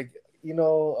 though. Like, you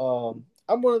know,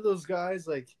 I'm one of those guys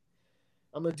like.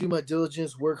 I'm going to do my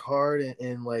diligence, work hard,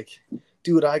 and like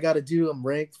do what I got to do. I'm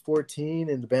ranked 14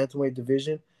 in the bantamweight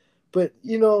division. But,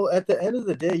 you know, at the end of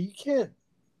the day, you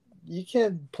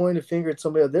can't point a finger at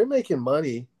somebody else. They're making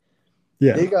money.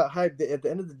 Yeah. They got hyped. At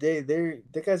the end of the day,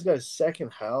 that guy's got a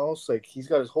second house. Like, he's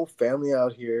got his whole family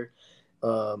out here.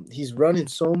 He's running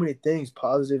so many things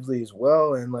positively as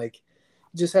well. And, like,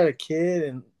 he just had a kid.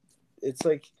 And it's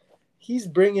like he's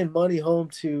bringing money home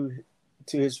to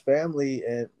his family.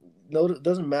 And, no, it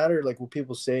doesn't matter like what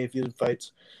people say if he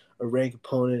fights a ranked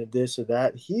opponent of this or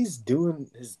that. He's doing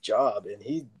his job and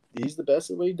he's the best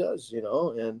at what he does, you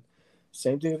know. And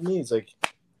same thing with me. It's like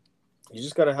you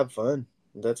just gotta have fun.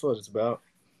 That's what it's about.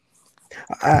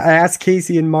 I asked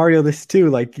Casey and Mario this too.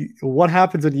 Like, what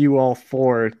happens when you all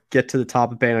four get to the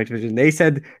top of bantamweight division? They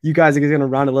said you guys are gonna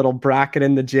run a little bracket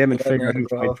in the gym and figure out who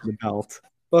fights for the belt.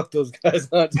 Fuck those guys.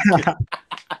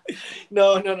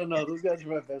 No. Those guys are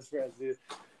my best friends, dude.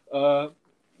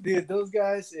 Dude, those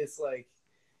guys, it's like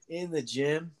in the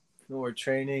gym when we're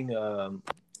training,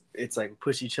 it's like we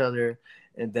push each other,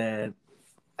 and then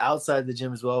outside the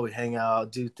gym as well, we hang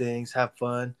out, do things, have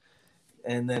fun,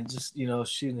 and then just, you know,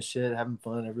 shooting the shit, having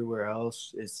fun everywhere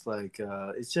else. It's like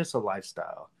it's just a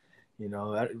lifestyle, you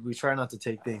know. We try not to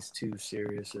take things too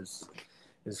serious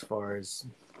as far as,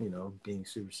 you know, being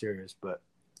super serious, but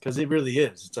because it really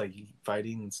is. It's like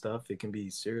fighting and stuff. It can be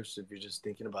serious if you're just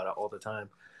thinking about it all the time.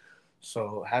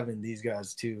 So having these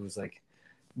guys too is like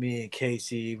me and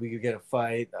Casey, we could get a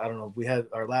fight. I don't know. We had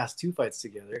our last 2 fights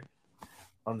together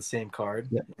on the same card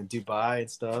in Dubai and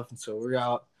stuff. And so we're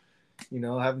out, you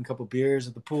know, having a couple beers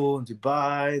at the pool in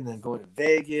Dubai and then going to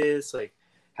Vegas, like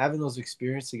having those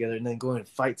experiences together and then going and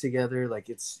fight together. Like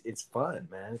it's fun,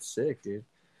 man. It's sick, dude.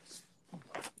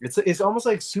 It's almost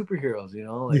like superheroes, you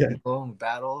know, like you go and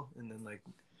battle and then like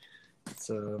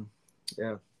it's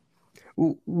yeah.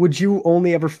 Would you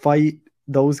only ever fight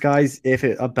those guys if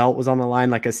a belt was on the line?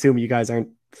 Like, assume you guys aren't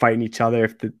fighting each other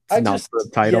if it's not for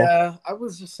the title. Yeah, I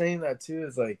was just saying that too.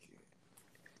 Is like,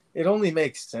 it only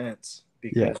makes sense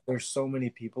because there's so many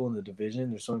people in the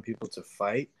division. There's so many people to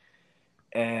fight,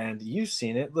 and you've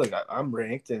seen it. Look, I'm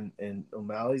ranked, and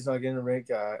O'Malley's not getting a ranked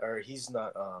guy, or he's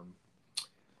not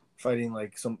fighting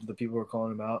like some of the people who are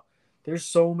calling him out. There's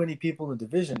so many people in the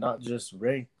division, not just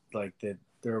ranked, like that.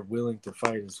 They're willing to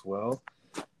fight as well,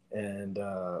 and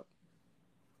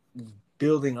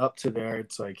building up to there,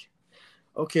 it's like,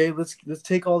 okay, let's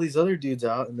take all these other dudes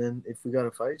out, and then if we got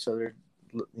to fight each other,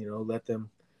 you know, let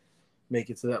them make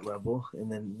it to that level,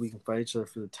 and then we can fight each other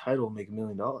for the title and make $1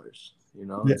 million. You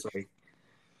know, it's like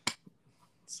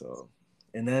so,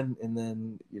 and then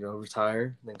you know,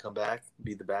 retire, and then come back,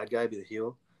 be the bad guy, be the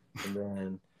heel, and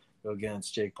then go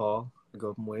against Jake Paul, go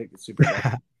up and weight, get super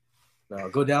bad. No,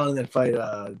 go down and then fight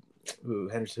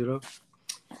Henry Cejudo.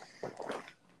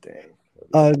 Dang.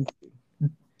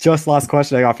 Just last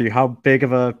question I got for you. How big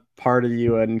of a part of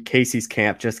you and Casey's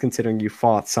camp, just considering you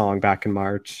fought Song back in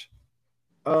March?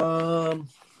 We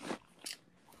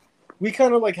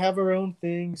kind of like have our own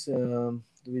things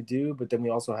we do, but then we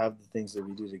also have the things that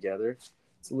we do together.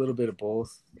 It's a little bit of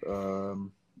both. I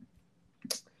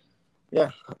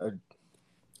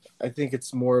think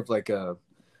it's more of like a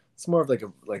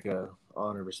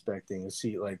honor, respect thing. You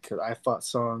see, like, 'cause I fought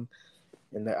Song,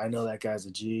 and I know that guy's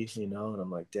a G, you know, and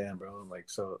I'm like, damn, bro. I'm like,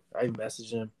 so I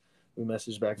messaged him. We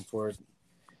messaged back and forth.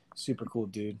 Super cool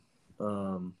dude.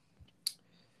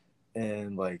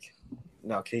 And like,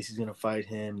 now Casey's gonna fight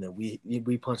him. Then we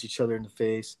punch each other in the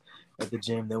face at the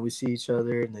gym. Then we see each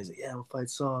other, and he's like, yeah, we'll fight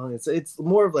Song. It's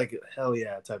more of like a hell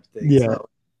yeah type of thing. Yeah. So,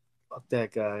 fuck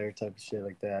that guy or type of shit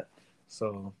like that.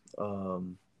 So,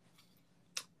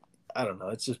 I don't know.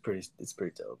 It's pretty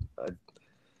dope.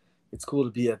 It's cool to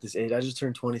be at this age. I just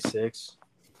turned 26,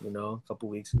 you know, a couple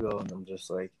weeks ago, and I'm just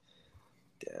like,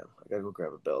 damn, I gotta go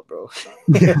grab a belt, bro.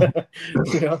 You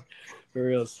know, for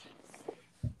reals.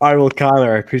 All right, well,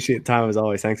 Kyler, I appreciate the time as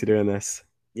always. Thanks for doing this.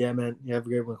 Yeah, man. You have a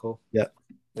great one, Cole. Yeah.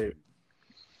 Later.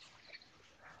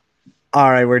 All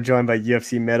right, we're joined by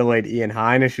UFC middleweight Ian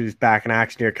Heinisch, who's back in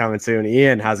action here coming soon.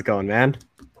 Ian, how's it going, man?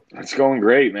 It's going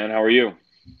great, man. How are you?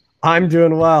 I'm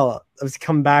doing well. I was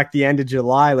coming back the end of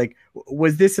July. Like,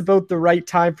 was this about the right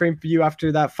time frame for you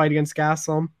after that fight against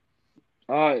Gastelum?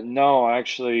 No,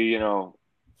 actually,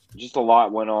 just a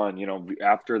lot went on.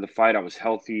 After the fight, I was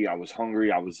healthy, I was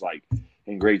hungry, I was like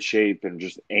in great shape, and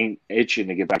just ain't itching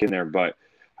to get back in there. But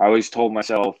I always told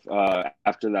myself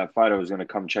after that fight, I was going to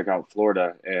come check out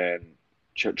Florida and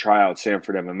try out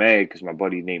Sanford MMA because my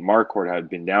buddy Nate Marquardt had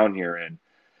been down here, and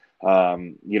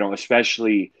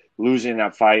especially losing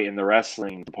that fight in the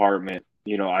wrestling department.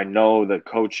 I know the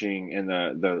coaching and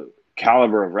the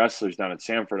caliber of wrestlers down at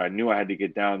Sanford. I knew I had to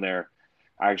get down there.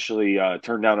 I actually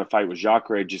turned down a fight with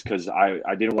Jacare just because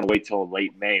I didn't want to wait till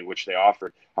late May, which they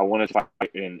offered. I wanted to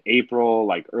fight in April,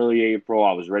 like early April.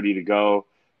 I was ready to go.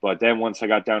 But then once I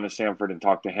got down to Sanford and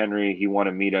talked to Henry, he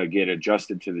wanted me to get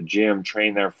adjusted to the gym,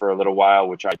 train there for a little while,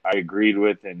 which I agreed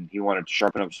with. And he wanted to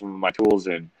sharpen up some of my tools.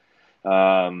 And,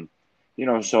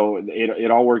 so it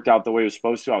all worked out the way it was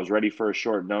supposed to. I was ready for a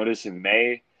short notice in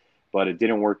May, but it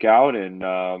didn't work out. And,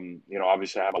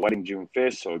 obviously I have a wedding June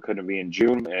 5th, so it couldn't be in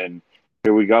June. And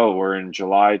here we go. We're in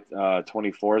July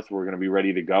 24th. We're going to be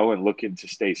ready to go and looking to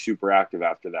stay super active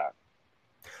after that.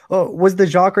 Oh, was the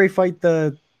Jacare fight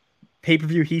the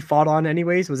pay-per-view he fought on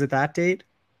anyways? Was it that date?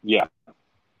 Yeah.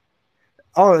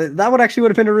 Oh, that would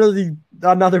have been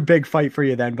another big fight for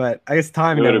you then, but I guess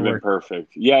timing would have been worked.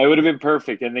 Perfect. Yeah, it would have been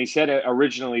perfect. And they said it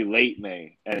originally late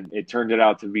May, and it turned it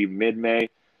out to be mid-May.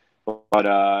 But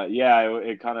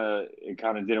it kind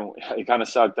of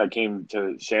sucked. I came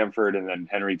to Sanford, and then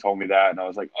Henry told me that, and I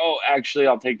was like, oh, actually,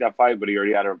 I'll take that fight. But he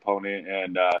already had an opponent,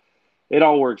 and it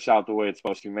all works out the way it's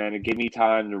supposed to, man. It gave me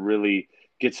time to really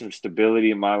get some stability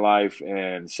in my life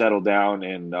and settle down.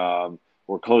 And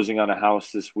we're closing on a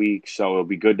house this week, so it'll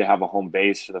be good to have a home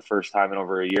base for the first time in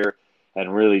over a year,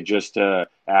 and really just to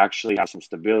actually have some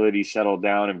stability, settle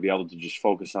down, and be able to just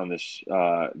focus on this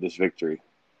victory.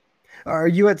 Are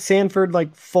you at Sanford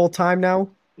like full time now?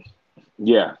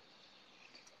 Yeah.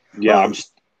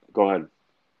 Go ahead.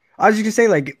 I was just gonna say,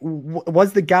 like,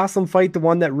 was the Gastelum fight the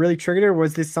one that really triggered it, or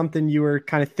was this something you were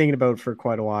kind of thinking about for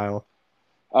quite a while?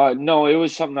 No, it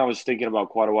was something I was thinking about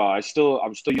quite a while. I'm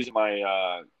still using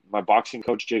my my boxing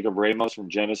coach Jacob Ramos from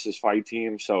Genesis Fight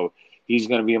Team, so he's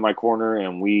going to be in my corner,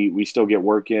 and we still get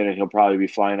work in, and he'll probably be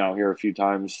flying out here a few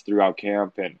times throughout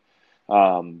camp. And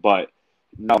but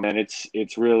no, man,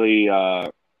 it's really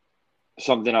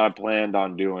something I planned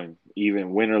on doing,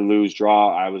 even win or lose,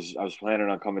 draw. I was planning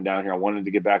on coming down here. I wanted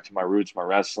to get back to my roots, my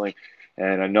wrestling,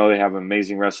 and I know they have an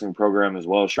amazing wrestling program as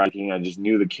well as striking. I just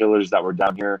knew the killers that were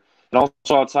down here, and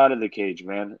also outside of the cage,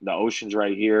 man. The ocean's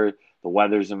right here. The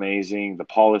weather's amazing. The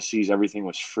policies, everything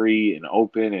was free and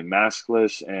open and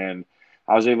maskless, and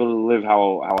I was able to live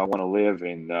how I want to live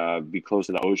and be close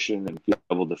to the ocean and be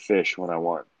able to fish when I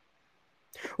want.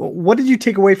 What did you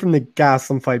take away from the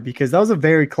Gastelum fight? Because that was a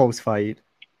very close fight.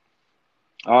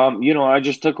 I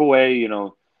just took away,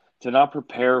 to not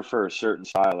prepare for a certain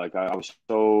style. Like I was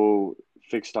so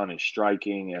fixed on his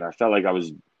striking, and I felt like I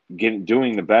was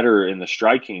doing the better in the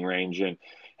striking range,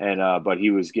 but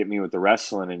he was getting me with the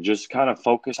wrestling, and just kind of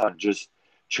focus on just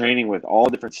training with all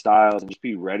different styles and just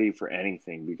be ready for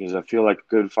anything, because I feel like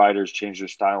good fighters change their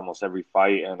style almost every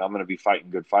fight, and I'm going to be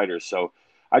fighting good fighters. So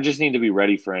I just need to be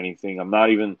ready for anything. I'm not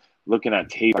even looking at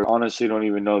tape. I honestly don't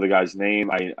even know the guy's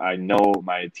name. I know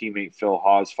my teammate Phil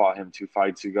Hawes fought him 2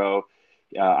 fights ago.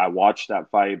 I watched that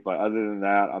fight, but other than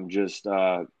that, I'm just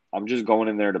going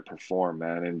in there to perform,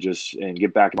 man, and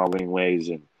get back in my winning ways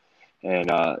and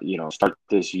start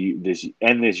this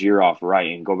end this year off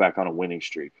right and go back on a winning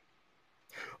streak.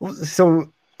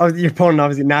 So your opponent,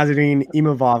 obviously Nasruddin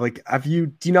Imavov. Like, do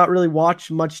you not really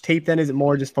watch much tape? Then is it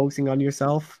more just focusing on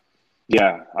yourself?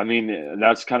 Yeah, I mean,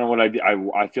 that's kind of what I did.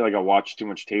 I feel like I watched too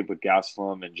much tape with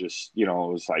Gastelum, and just, it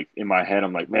was like in my head,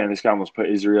 I'm like, man, this guy almost put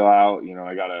Israel out.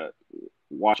 I got to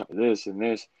watch out for this and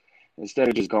this. Instead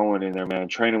of just going in there, man,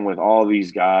 training with all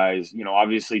these guys,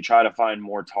 obviously try to find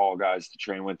more tall guys to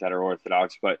train with that are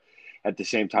orthodox, but at the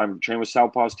same time, train with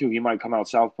southpaws too. He might come out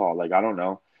southpaw, like, I don't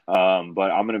know.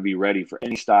 But I'm going to be ready for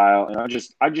any style. And I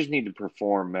just need to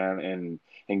perform, man,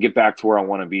 and get back to where I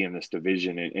want to be in this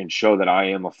division and show that I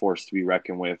am a force to be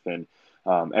reckoned with. And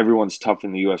everyone's tough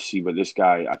in the UFC, but this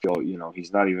guy, I feel,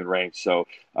 he's not even ranked. So,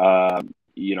 I've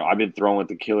been throwing with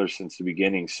the killer since the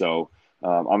beginning. So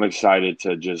I'm excited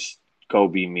to just go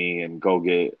be me and go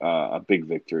get a big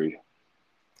victory.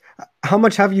 How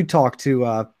much have you talked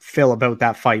to Phil about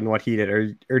that fight and what he did,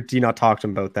 or do you not talk to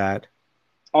him about that?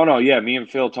 Oh, no, yeah, me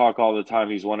and Phil talk all the time.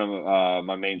 He's one of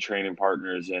my main training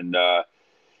partners, and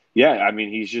Yeah, I mean,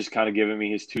 he's just kind of giving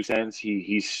me his 2 cents.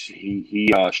 He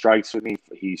strikes with me.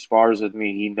 He spars with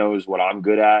me. He knows what I'm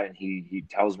good at, and he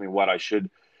tells me what I should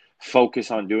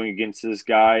focus on doing against this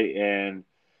guy. And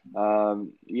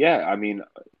yeah, I mean,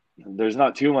 there's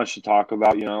not too much to talk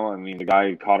about. I mean, the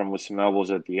guy caught him with some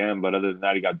elbows at the end, but other than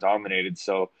that, he got dominated.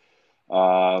 So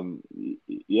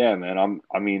yeah, man,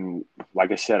 I mean,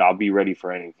 like I said, I'll be ready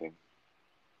for anything.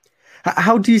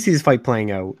 How do you see this fight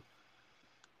playing out?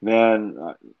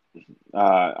 Man,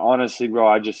 honestly, bro,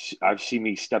 I've seen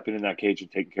me stepping in that cage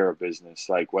and taking care of business.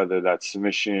 Like whether that's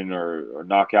submission or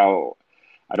knockout,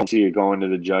 I don't see it going to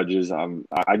the judges.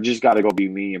 I just got to go be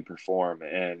me and perform,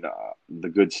 and the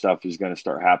good stuff is going to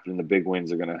start happening. The big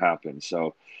wins are going to happen.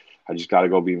 So I just got to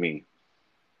go be me.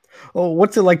 Oh,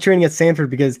 what's it like training at Sanford?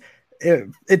 Because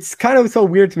it's kind of so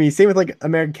weird to me. Same with like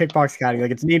American Kickboxing Academy.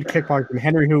 Like it's named kickboxing.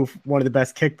 Henry Hoof, one of the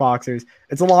best kickboxers.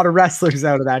 It's a lot of wrestlers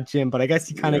out of that gym, but I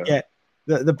guess you kind of get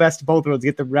the best of both worlds.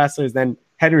 You get the wrestlers, then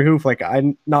Henry Hoof. Like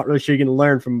I'm not really sure you can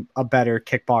learn from a better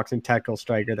kickboxing technical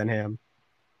striker than him.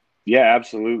 Yeah,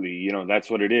 absolutely.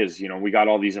 That's what it is. We got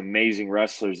all these amazing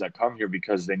wrestlers that come here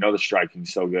because they know the striking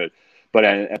so good. But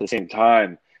at the same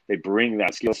time, they bring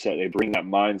that skill set, they bring that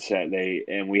mindset.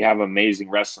 And we have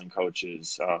amazing wrestling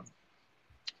coaches,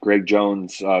 Greg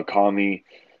Jones, Kami,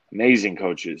 amazing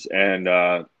coaches,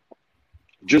 and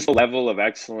just the level of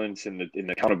excellence and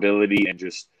the accountability, and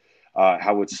just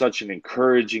how it's such an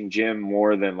encouraging gym,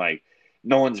 more than like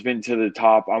no one's been to the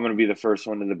top. I'm going to be the first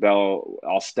one to the bell.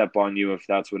 I'll step on you if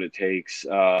that's what it takes.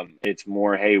 It's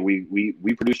more, hey, we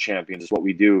produce champions. It's what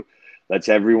we do. Let's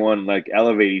everyone like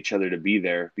elevate each other to be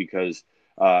there, because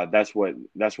that's what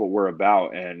we're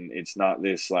about. And it's not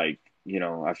this like,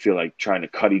 I feel like trying to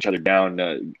cut each other down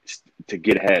to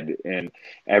get ahead, and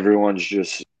everyone's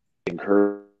just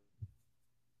encouraged.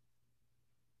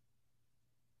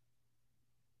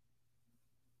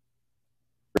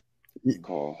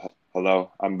 Call.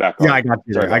 Hello, I'm back on. Yeah, I got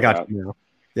you there. I got you now.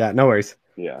 Yeah, no worries.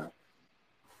 Yeah.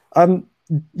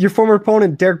 Your former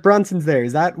opponent, Derek Brunson's there.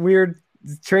 Is that weird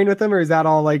to train with him, or is that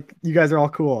all like you guys are all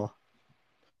cool?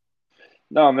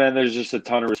 No, man, there's just a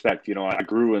ton of respect. I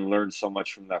grew and learned so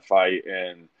much from that fight,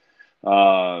 and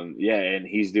yeah, and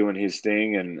he's doing his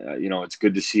thing, and it's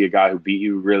good to see a guy who beat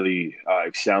you really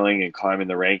excelling and climbing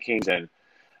the rankings. And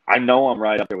I know I'm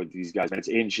right up there with these guys, man. It's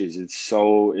inches. It's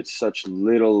such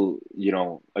little,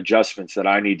 adjustments that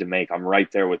I need to make. I'm right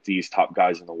there with these top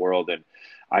guys in the world. And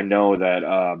I know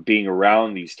that being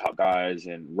around these top guys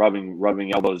and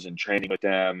rubbing elbows and training with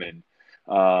them, and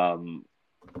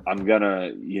I'm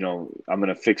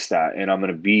gonna fix that, and I'm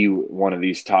gonna be one of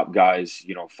these top guys,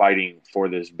 fighting for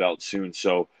this belt soon.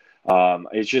 So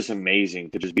it's just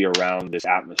amazing to just be around this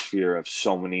atmosphere of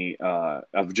so many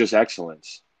of just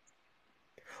excellence.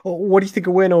 Well, what do you think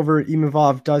a win over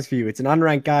Imavov does for you? It's an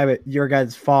unranked guy, but your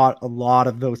guys fought a lot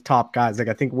of those top guys. Like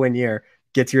I think win year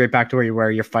gets you right back to where you were.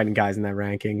 You're fighting guys in that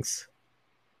rankings.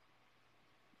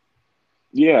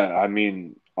 Yeah, I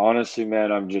mean, honestly,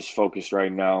 man, I'm just focused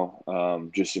right now,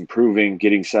 just improving,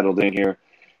 getting settled in here,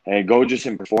 and go just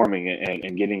in performing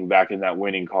and getting back in that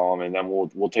winning column, and then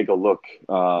we'll take a look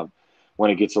when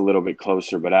it gets a little bit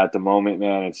closer. But at the moment,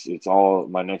 man, it's all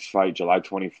my next fight, July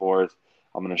 24th.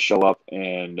 I'm gonna show up,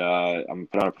 and I'm gonna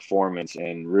put on a performance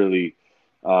and really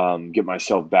get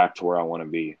myself back to where I want to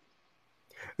be.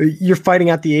 You're fighting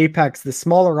at the Apex, the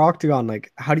smaller octagon.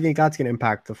 Like, how do you think that's going to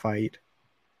impact the fight?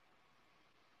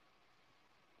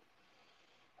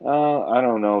 I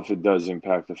don't know if it does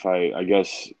impact the fight. I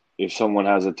guess if someone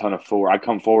has a ton of forward, I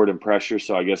come forward in pressure,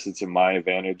 so I guess it's in my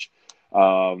advantage.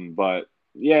 But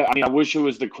yeah, I mean, I wish it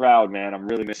was the crowd, man. I'm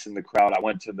really missing the crowd. I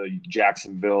went to the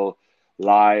Jacksonville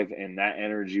live, and that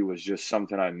energy was just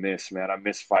something I miss, man. I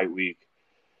miss fight week.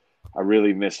 I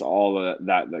really miss all of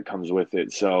that comes with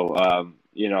it. So,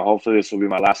 hopefully this will be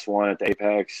my last one at the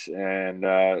Apex,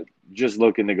 and just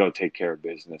looking to go take care of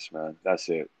business, man. That's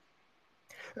it.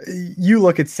 You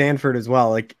look at Sanford as well.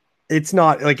 Like it's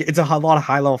not like it's a lot of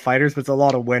high level fighters, but it's a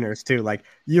lot of winners too. Like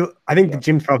I think the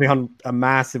gym's probably on a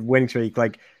massive winning streak.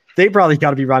 Like they probably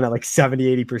got to be running at like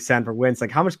 70-80% for wins.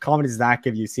 Like how much confidence does that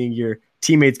give you seeing your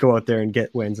teammates go out there and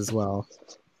get wins as well?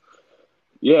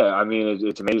 Yeah, I mean,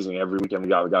 it's amazing. Every weekend we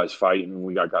got guys fighting,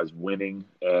 we got guys winning,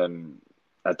 and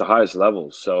at the highest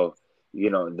levels. So,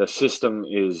 the system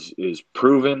is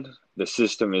proven. The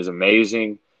system is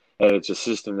amazing, and it's a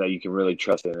system that you can really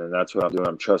trust in. And that's what I'm doing.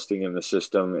 I'm trusting in the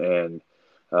system, and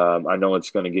I know it's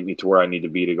going to get me to where I need to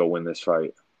be to go win this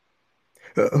fight.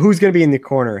 Who's going to be in the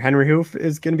corner? Henry Hoof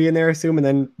is going to be in there, I assume, and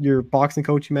then your boxing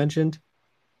coach you mentioned.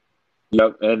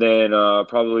 Yep, and then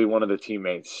probably one of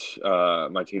the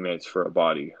my teammates for a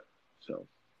body. So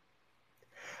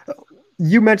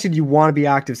you mentioned you want to be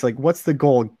active. So, like, what's the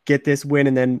goal? Get this win,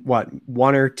 and then what?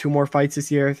 1 or 2 more fights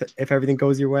this year if everything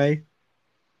goes your way.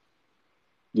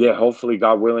 Yeah, hopefully,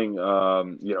 God willing,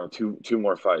 two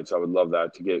more fights. I would love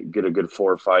that to get a good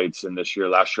 4 fights. And this year,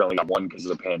 last year I only got 1 because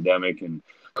of the pandemic and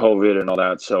COVID and all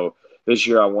that. So this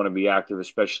year I want to be active,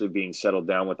 especially being settled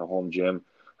down with a home gym.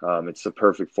 It's the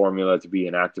perfect formula to be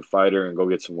an active fighter and go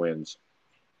get some wins.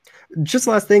 Just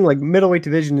last thing, like middleweight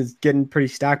division is getting pretty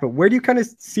stacked, but where do you kind of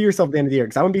see yourself at the end of the year?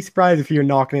 Because I wouldn't be surprised if you're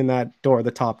knocking in that door,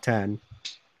 the top 10.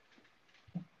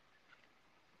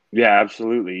 Yeah,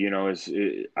 absolutely.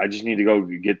 I just need to go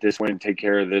get this win, take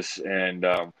care of this, and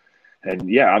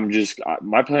yeah,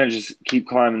 my plan is just keep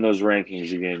climbing those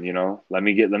rankings again. Let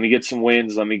me get some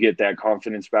wins, let me get that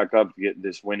confidence back up, get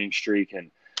this winning streak, and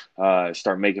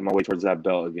start making my way towards that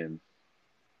belt again.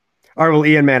 All right, well,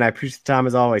 Ian, man, I appreciate the time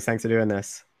as always. Thanks for doing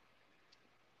this.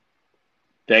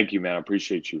 Thank you, man. I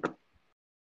appreciate you.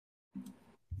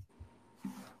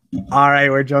 All right,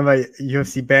 we're joined by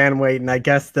UFC bantamweight, and I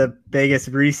guess the biggest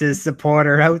Reese's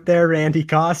supporter out there, Randy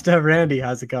Costa. Randy,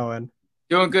 how's it going?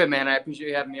 Doing good, man. I appreciate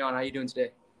you having me on. How you doing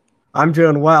today? I'm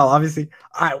doing well. Obviously,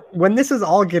 when this is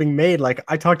all getting made, like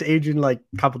I talked to Adrian like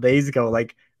a couple days ago,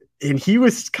 like, and he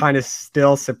was kind of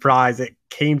still surprised it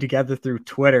came together through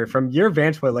Twitter. From your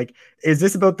vantage point, like, is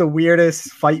this about the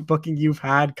weirdest fight booking you've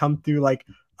had come through like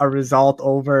a result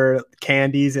over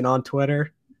candies and on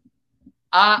Twitter?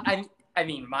 I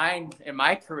mean, mine in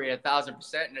my career,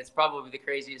 1,000%, and it's probably the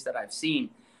craziest that I've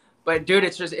seen. But dude,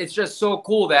 it's just so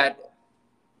cool that,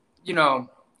 and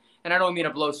I don't mean to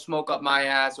blow smoke up my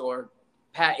ass or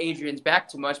pat Adrian's back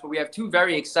too much, but we have 2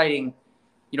 very exciting,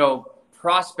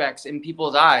 prospects in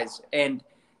people's eyes, and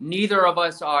neither of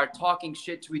us are talking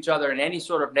shit to each other in any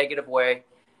sort of negative way.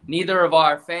 Neither of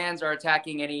our fans are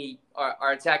attacking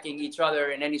each other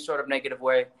in any sort of negative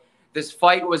way. This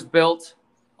fight was built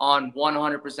on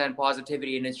 100%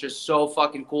 positivity, and it's just so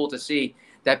fucking cool to see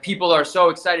that people are so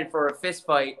excited for a fist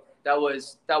fight that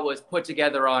was put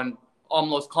together on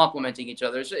almost complimenting each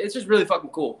other. It's just really fucking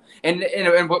cool, and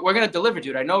we're gonna deliver,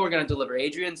 dude. I know we're gonna deliver.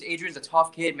 Adrian's a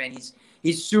tough kid, man.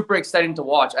 He's super exciting to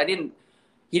watch.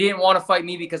 He didn't want to fight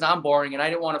me because I'm boring, and I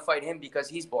didn't want to fight him because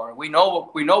he's boring. We know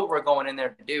what we're going in there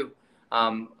to do.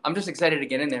 I'm just excited to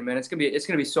get in there, man. It's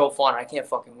gonna be so fun. I can't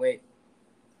fucking wait.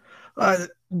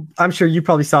 I'm sure you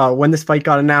probably saw when this fight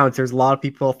got announced, there's a lot of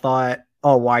people thought,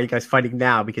 oh, why are you guys fighting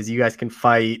now? Because you guys can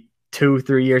fight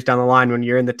 2-3 years down the line when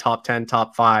you're in the top 10,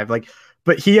 top 5. Like,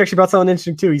 but he actually brought something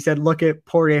interesting too. He said, look at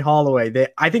Poirier Holloway.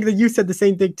 I think that you said the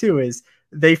same thing too, is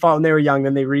they fought when they were young,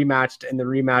 then they rematched, and the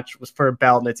rematch was for a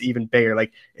belt, and it's even bigger.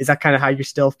 Like, is that kind of how you're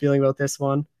still feeling about this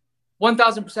one?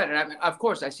 1,000%. And of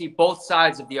course, I see both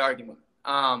sides of the argument.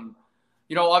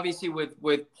 Obviously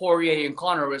with Poirier and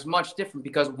Conor, it was much different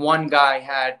because one guy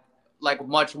had like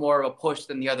much more of a push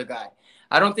than the other guy.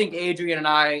 I don't think Adrian and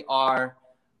I are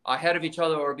ahead of each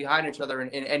other or behind each other in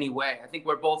any way. I think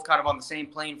we're both kind of on the same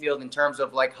playing field in terms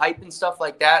of like hype and stuff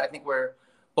like that. I think we're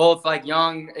both like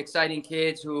young, exciting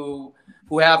kids who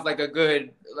have like a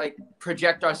good, like,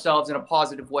 project ourselves in a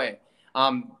positive way.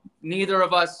 Neither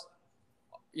of us,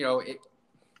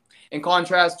 in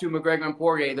contrast to McGregor and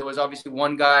Poirier, there was obviously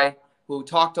one guy who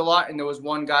talked a lot, and there was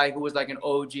one guy who was like an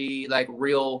OG, like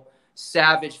real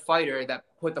savage fighter that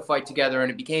put the fight together and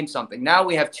it became something. Now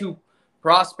we have 2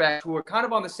 prospects who are kind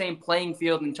of on the same playing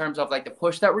field in terms of like the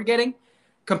push that we're getting,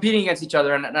 competing against each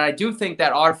other. And I do think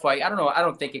that our fight, I don't know, I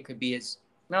don't think it could be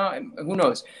who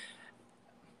knows?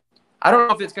 I don't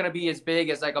know if it's going to be as big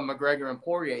as like a McGregor and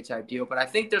Poirier type deal, but I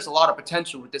think there's a lot of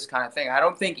potential with this kind of thing. I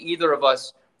don't think either of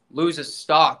us loses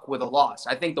stock with a loss.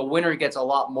 I think the winner gets a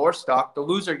lot more stock. The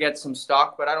loser gets some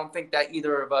stock, but I don't think that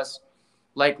either of us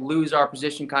like lose our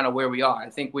position kind of where we are. I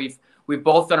think we've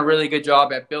both done a really good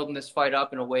job at building this fight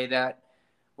up in a way that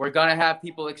we're going to have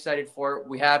people excited for it.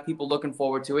 We have people looking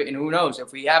forward to it. And who knows,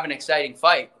 if we have an exciting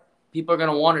fight, people are going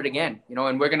to want it again,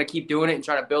 and we're going to keep doing it and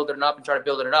try to build it up and try to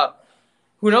build it up.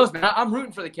 Who knows, man? I'm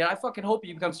rooting for the kid. I fucking hope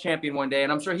he becomes champion one day,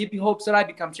 and I'm sure he hopes that I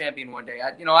become champion one day.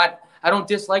 I don't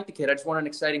dislike the kid. I just want an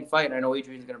exciting fight, and I know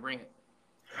Adrian's going to bring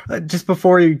it. Just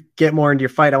before you get more into your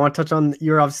fight, I want to touch on,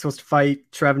 you're obviously supposed to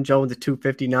fight Trevin Jones at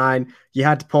 259. You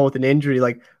had to pull with an injury.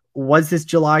 Like, was this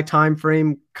July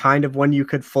timeframe kind of when you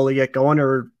could fully get going,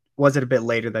 or was it a bit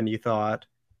later than you thought?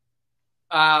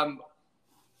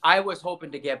 I was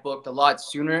hoping to get booked a lot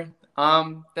sooner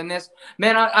than this.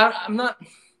 Man,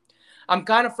 I'm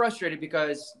kind of frustrated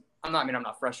because I'm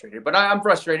not frustrated, but I'm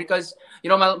frustrated because,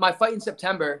 my fight in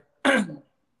September,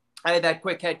 I had that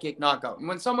quick head kick knockout. And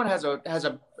when someone has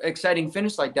a exciting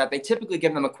finish like that, they typically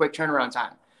give them a quick turnaround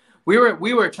time. We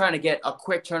were trying to get a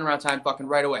quick turnaround time fucking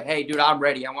right away. Hey, dude, I'm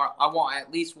ready. I want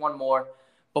at least one more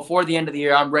before the end of the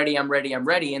year. I'm ready.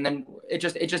 And then it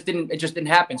just didn't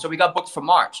happen. So we got booked for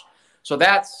March. So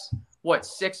that's what,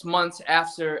 6 months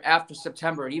after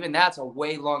September. And even that's a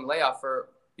way long layoff for,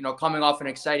 coming off an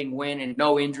exciting win and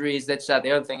no injuries, that's that,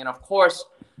 the other thing. And of course,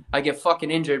 I get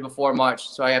fucking injured before March,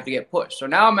 so I have to get pushed. So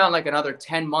now I'm on like another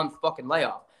 10-month fucking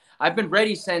layoff. I've been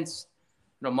ready since,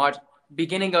 March,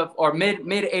 beginning of, or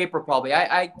mid-April probably.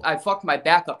 I fucked my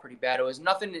back up pretty bad. It was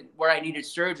nothing where I needed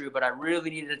surgery, but I really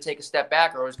needed to take a step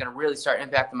back or it was going to really start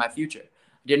impacting my future.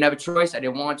 I didn't have a choice. I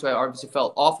didn't want to. I obviously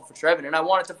felt awful for Trevin, and I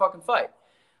wanted to fucking fight.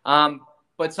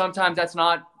 But sometimes that's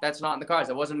not in the cards.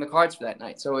 That wasn't in the cards for that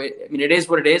night. So, it is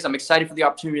what it is. I'm excited for the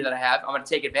opportunity that I have. I'm going to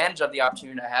take advantage of the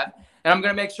opportunity I have. And I'm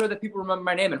going to make sure that people remember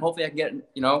my name. And hopefully I can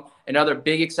get, another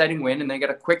big, exciting win and then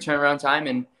get a quick turnaround time.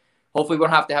 And hopefully we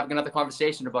won't have to have another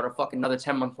conversation about a fucking another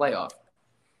 10-month playoff.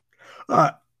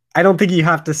 I don't think you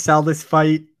have to sell this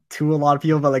fight to a lot of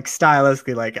people, but like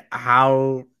stylistically, like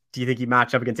how do you think you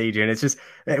match up against Adrian? It's just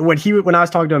when I was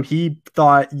talking to him, he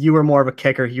thought you were more of a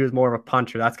kicker. He was more of a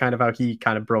puncher. That's kind of how he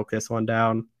kind of broke this one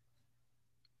down.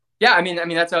 Yeah. I mean,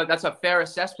 that's a fair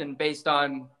assessment based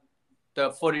on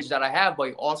the footage that I have, but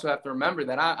you also have to remember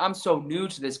that I'm so new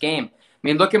to this game. I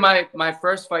mean, look at my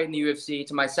first fight in the UFC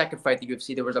to my second fight in the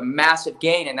UFC. There was a massive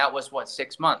gain, and that was,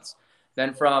 6 months.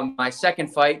 Then from my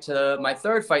second fight to my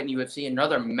third fight in the UFC,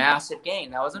 another massive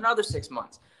gain. That was another 6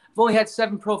 months. I've only had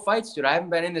 7 pro fights, dude. I haven't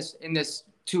been in this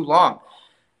too long.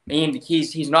 I mean,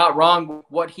 he's not wrong with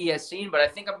what he has seen, but I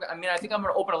think I'm going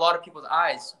to open a lot of people's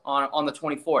eyes on the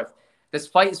 24th. This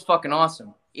fight is fucking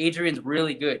awesome. Adrian's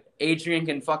really good. Adrian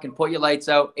can fucking put your lights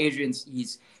out. Adrian's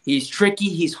he's tricky.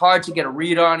 He's hard to get a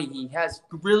read on. He has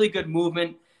really good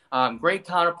movement, great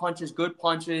counter punches, good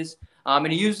punches,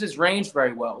 and he uses his range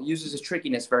very well. He uses his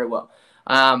trickiness very well.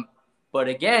 But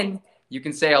again, you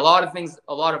can say a lot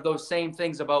of those same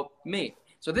things about me.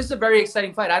 So this is a very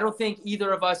exciting fight. I don't think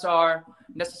either of us are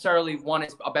necessarily, one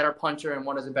is a better puncher and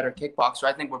one is a better kickboxer.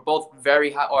 I think we're both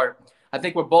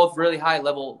really high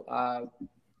level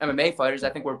MMA fighters. I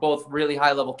think we're both really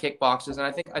high level kickboxers, and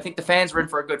I think the fans are in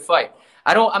for a good fight.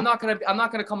 I'm not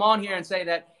gonna come on here and say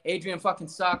that Adrian fucking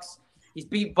sucks. He's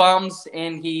beat bums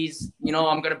and he's,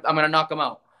 I'm gonna knock him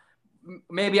out.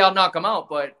 Maybe I'll knock him out,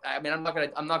 but I mean, I'm not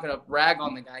gonna rag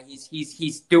on the guy.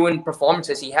 He's doing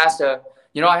performances. He has to,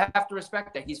 I have to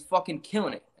respect that. He's fucking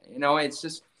killing it. It's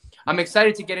just, I'm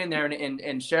excited to get in there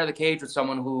and share the cage with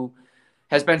someone who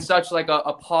has been such like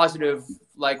a positive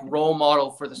like role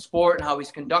model for the sport and how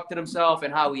he's conducted himself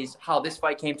and how this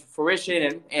fight came to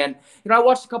fruition. And I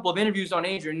watched a couple of interviews on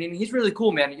Adrian and he's really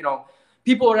cool, man.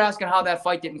 People are asking how that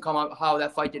fight didn't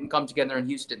come together in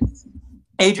Houston.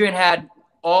 Adrian had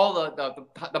all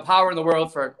the power in the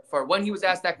world for when he was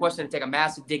asked that question to take a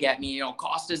massive dig at me,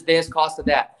 Costa's this, Costa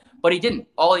that. But he didn't.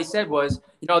 All he said was,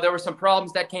 there were some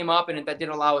problems that came up and that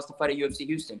didn't allow us to fight at UFC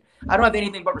Houston. I don't have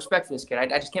anything but respect for this kid. I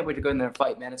just can't wait to go in there and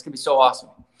fight, man. It's going to be so awesome.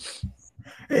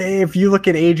 If you look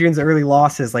at Adrian's early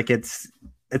losses, like it's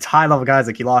high-level guys.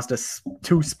 Like he lost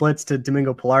 2 splits to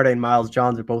Domingo Pilarte and Miles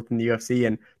Johns are both in the UFC.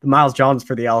 And the Miles Johns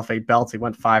for the LFA belts, he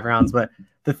went 5 rounds. But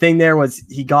the thing there was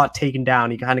he got taken down.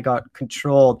 He kind of got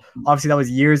controlled. Obviously, that was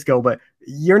years ago. But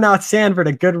you're now at Sanford,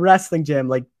 a good wrestling gym.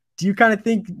 Like, do you kind of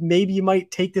think maybe you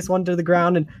might take this one to the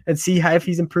ground and see if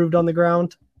he's improved on the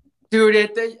ground?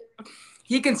 Dude,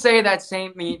 he can say that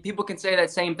same. People can say that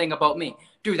same thing about me.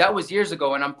 Dude, that was years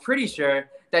ago, and I'm pretty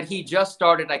sure that he just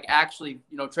started like actually,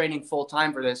 training full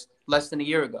time for this less than a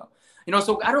year ago.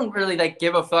 So I don't really like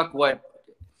give a fuck what.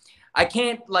 I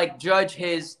can't like judge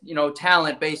his,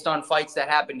 talent based on fights that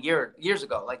happened years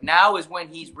ago. Like now is when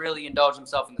he's really indulged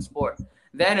himself in the sport.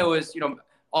 Then it was,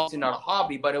 obviously not a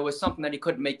hobby, but it was something that he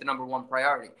couldn't make the number one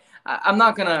priority. I'm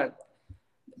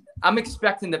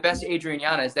expecting the best Adrian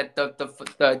Yanez that the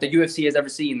UFC has ever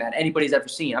seen, that anybody's ever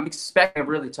seen. I'm expecting a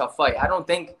really tough fight. I don't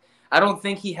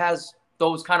think he has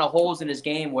those kind of holes in his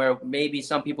game where maybe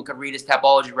some people could read his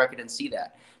Tapology record and see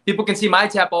that. People can see my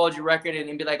Tapology record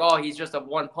and be like, oh, he's just a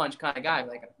one punch kind of guy.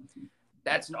 Like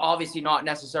that's obviously not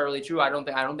necessarily true. I don't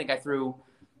think I threw,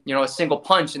 a single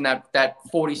punch in that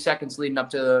 40 seconds leading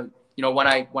up to when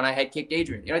I had kicked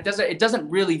Adrian. It doesn't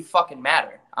really fucking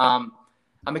matter. I'm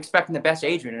expecting the best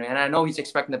Adrian, and I know he's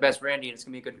expecting the best Randy, and it's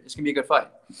gonna be a good fight.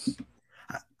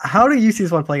 How do you see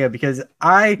this one playing out? Because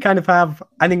I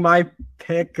think my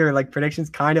pick or like predictions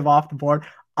kind of off the board.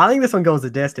 I think this one goes the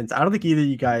distance. I don't think either of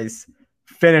you guys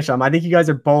finish them. I think you guys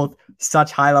are both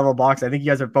such high level boxers. I think you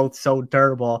guys are both so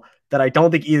durable that I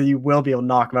don't think either of you will be able to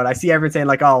knock him out. I see everyone saying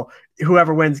like, oh,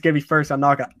 whoever wins is going to be first on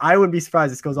knockout. I wouldn't be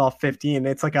surprised if this goes all 15.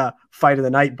 It's like a fight of the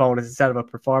night bonus instead of a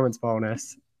performance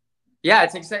bonus. Yeah,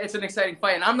 it's an exciting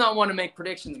fight, and I'm not one to make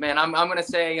predictions, man. I'm going to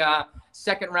say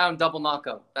second round double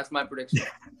knockout. That's my prediction.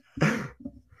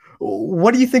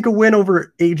 What do you think a win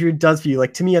over Adrian does for you?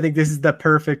 Like, to me, I think this is the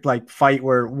perfect like fight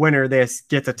where winner this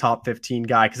gets a top 15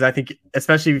 guy, because I think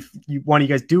especially if one of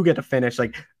you guys do get a finish,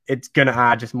 like it's gonna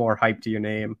add just more hype to your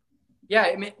name. Yeah,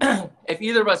 I mean, if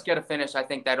either of us get a finish, I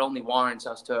think that only warrants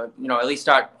us to, at least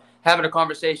start having a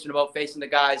conversation about facing the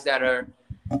guys that are,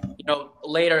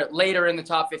 later in the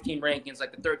top 15 rankings,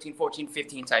 like the 13, 14,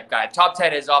 15 type guy. Top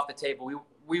 10 is off the table.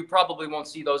 We probably won't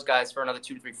see those guys for another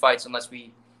 2-3 fights unless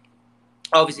we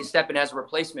obviously step in as a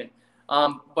replacement.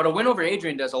 But a win over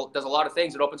Adrian does a lot of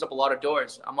things. It opens up a lot of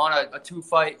doors. I'm on a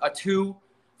two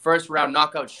first round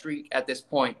knockout streak at this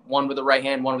point. One with a right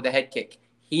hand, one with a head kick.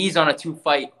 He's on a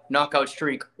 2-fight knockout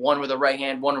streak. One with a right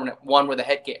hand, one with a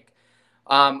head kick.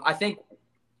 I think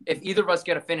if either of us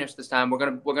get a finish this time, we're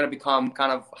gonna become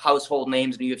kind of household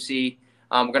names in the UFC.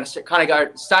 We're gonna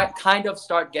kind of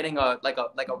start getting a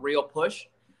real push.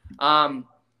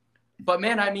 But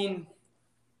man, I mean,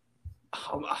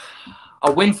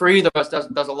 a win for either of us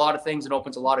does a lot of things and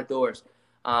opens a lot of doors.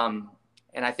 And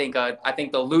I think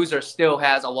the loser still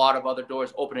has a lot of other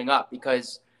doors opening up,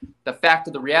 because the fact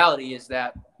of the reality is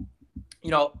that,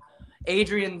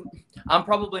 Adrian, I'm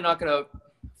probably not going to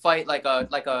fight like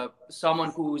a someone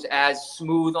who's as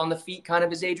smooth on the feet kind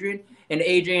of as Adrian. And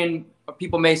Adrian,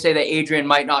 people may say that Adrian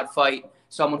might not fight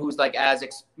someone who's like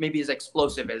maybe as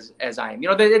explosive as I am.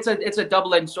 It's a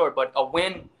double-edged sword, but a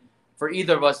win for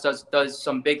either of us does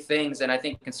some big things, and I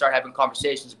think we can start having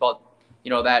conversations about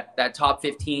that top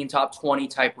 15, top 20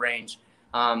 type range.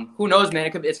 Who knows,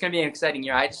 man? It's gonna be an exciting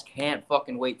year. I just can't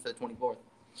fucking wait for the 24th.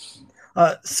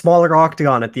 Smaller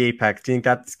octagon at the Apex. Do you think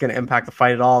that's gonna impact the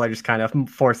fight at all, or just kind of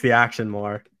force the action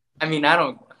more? I mean,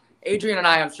 Adrian and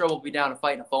I'm sure we'll be down to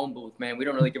fight in a phone booth, man. We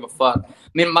don't really give a fuck. I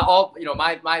mean,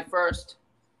 my first,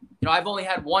 I've only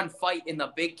had one fight in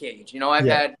the big cage.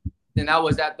 And that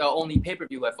was at the only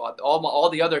pay-per-view I fought. All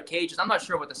the other cages, I'm not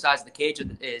sure what the size of the cage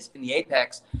is in the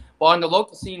Apex, but on the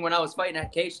local scene when I was fighting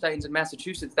at Cage Titans in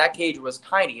Massachusetts, that cage was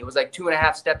tiny. It was like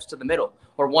 2.5 steps to the middle,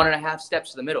 or 1.5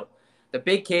 steps to the middle. The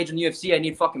big cage in the UFC, I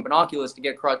need fucking binoculars to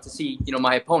get across to see,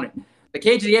 my opponent. The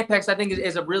cage of the Apex, I think,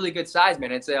 is a really good size,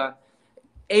 man. It's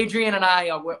Adrian and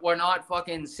I, we're not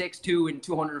fucking 6'2" and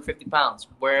 250 pounds.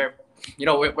 We're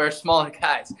smaller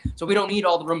guys, so we don't need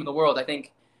all the room in the world. I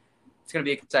think it's going to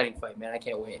be an exciting fight, man. I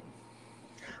can't wait.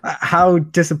 How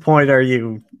disappointed are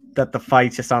you that the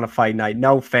fight's just on a fight night?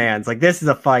 No fans. Like, this is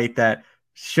a fight that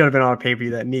should have been on a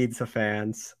pay-per-view that needs the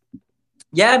fans.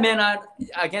 Yeah, man.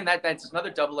 Again, that's another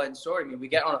double-edged sword. I mean, we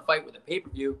get on a fight with a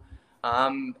pay-per-view,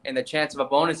 and the chance of a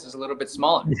bonus is a little bit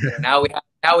smaller. Yeah.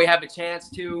 Now we have a chance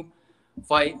to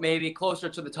fight maybe closer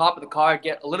to the top of the card,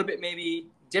 get a little bit maybe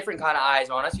different kind of eyes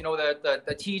on us. The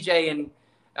TJ and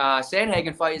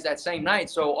Sandhagen fight is that same night,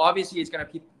 so obviously it's going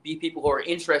to be people who are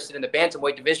interested in the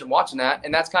bantamweight division watching that,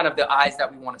 and that's kind of the eyes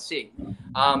that we want to see.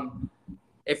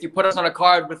 If you put us on a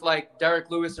card with like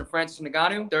Derek Lewis and Francis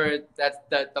Ngannou,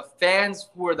 the fans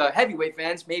who are the heavyweight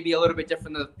fans may be a little bit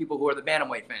different than the people who are the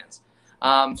bantamweight fans.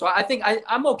 So I think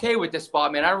I'm okay with this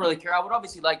spot, man. I don't really care. I would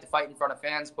obviously like to fight in front of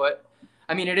fans, but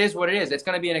I mean, it is what it is. It's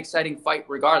going to be an exciting fight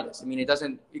regardless. I mean, you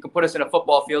can put us in a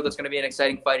football field. It's going to be an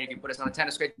exciting fight. If you put us on a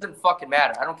tennis court, it doesn't fucking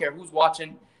matter. I don't care who's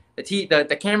watching.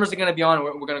 The cameras are going to be on.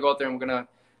 We're going to go out there and we're going to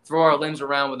throw our limbs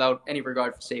around without any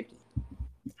regard for safety.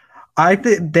 I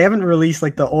think they haven't released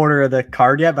like the order of the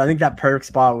card yet, but I think that perfect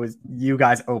spot was you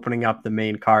guys opening up the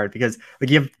main card, because like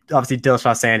you have obviously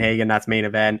Dillashaw Sandhagen, that's main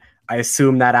event. I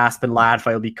assume that Aspen Ladd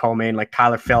fight will be co-main. Like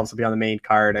Kyler Phillips will be on the main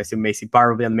card. I assume Macy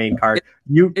Barr will be on the main card.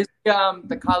 Is the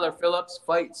Kyler Phillips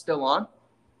fight still on?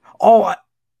 Oh,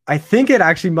 I think it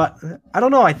actually might. I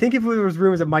don't know. I think if there was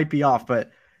rumors, it might be off.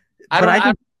 But I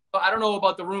don't know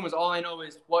about the rumors. All I know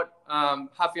is what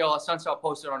Rafael Assunção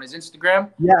posted on his Instagram.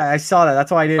 Yeah, I saw that.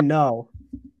 That's why I didn't know.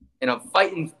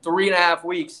 Fight in 3.5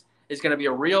 weeks is going to be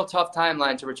a real tough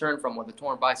timeline to return from with a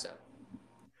torn bicep.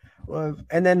 Well,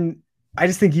 and then I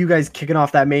just think you guys kicking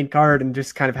off that main card and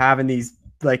just kind of having these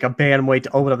like a bantamweight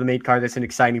to open up the main card, that's an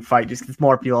exciting fight. Just gets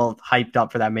more people hyped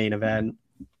up for that main event.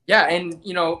 Yeah, and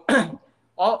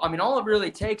all it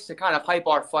really takes to kind of hype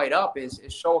our fight up is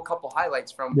show a couple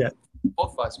highlights from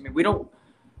both of us. I mean, we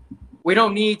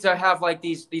don't need to have like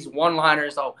these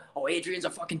one-liners. Oh, Adrian's a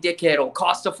fucking dickhead. Oh,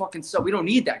 Costa fucking so. We don't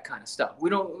need that kind of stuff. We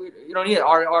don't need it.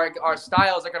 Our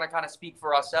styles are gonna kind of speak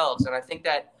for ourselves, and I think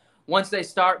that once they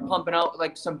start pumping out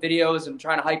like some videos and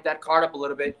trying to hype that card up a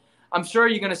little bit, I'm sure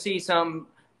you're going to see some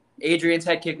Adrian's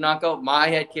head kick knockout, my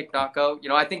head kick knockout. You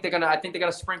know, I think they're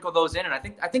gonna sprinkle those in, and I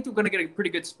think we're gonna get a pretty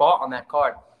good spot on that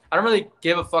card. I don't really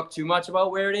give a fuck too much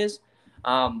about where it is.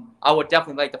 I would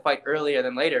definitely like to fight earlier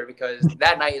than later because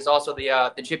that night is also the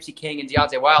Gypsy King and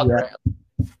Deontay Wilder,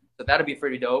 so that'd be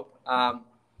pretty dope.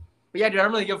 But yeah, dude, I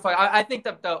don't really give a fuck. I think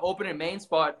that the opening main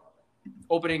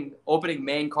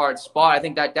card spot, I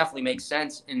think that definitely makes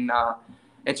sense in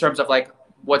terms of like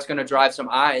what's gonna drive some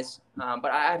eyes.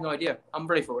 But I have no idea. I'm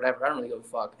ready for whatever. I don't really give a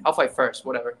fuck. I'll fight first,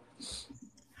 whatever.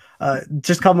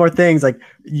 Just a couple more things. Like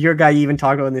your guy even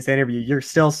talked about in this interview, you're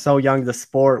still so young to the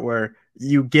sport where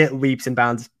you get leaps and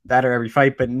bounds better every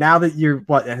fight. But now that you're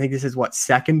I think this is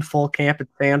second full camp at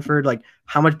Sanford. Like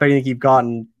how much better do you think you've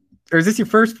gotten? Or is this your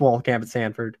first full camp at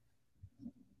Sanford?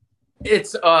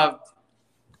 It's a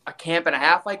camp and a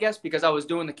half, I guess, because I was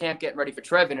doing the camp getting ready for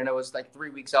Trevin, and it was like 3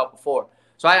 weeks out before.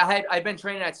 So I've been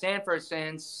training at Sanford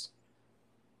since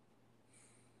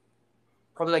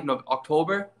probably like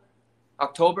October,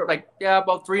 like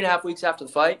about 3.5 weeks after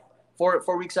the fight,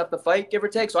 4 weeks after the fight, give or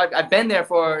take. So I've been there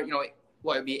for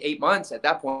it'd be 8 months at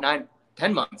that point,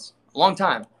 9-10 months, a long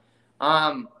time.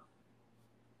 I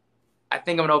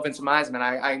think I'm gonna open some eyes, man.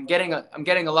 I'm getting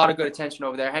a lot of good attention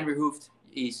over there. Henry Hooft,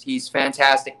 he's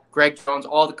fantastic. Greg Jones,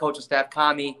 all the coaching staff,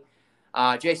 Kami,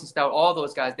 Jason Stout, all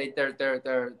those guys.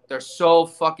 They're so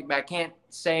fucking. I can't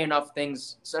say enough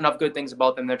good things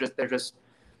about them. They're just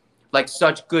like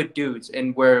such good dudes,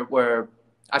 and where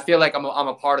I feel like I'm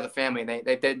a part of the family.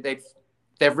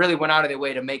 They've really went out of their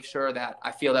way to make sure that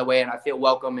I feel that way and I feel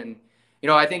welcome. And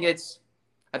I think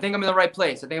I'm in the right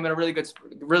place. I think I'm in a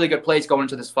really good place going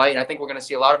into this fight. And I think we're going to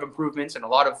see a lot of improvements and a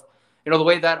lot of the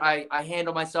way that I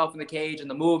handle myself in the cage and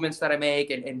the movements that I make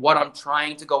and what I'm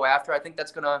trying to go after. I think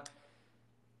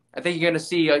you're going to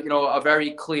see a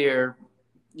very clear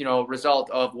result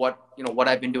of what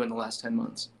I've been doing the last 10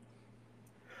 months.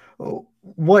 Who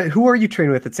are you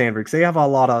training with at Sanford? Because they have a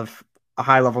lot of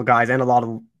high-level guys and a lot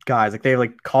of guys. Like they have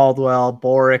like Caldwell,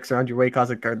 Borix around your weight class.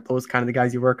 Like, are those kind of the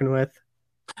guys you're working with?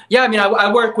 Yeah, I mean,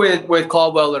 I work with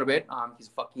Caldwell a little bit.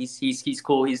 He's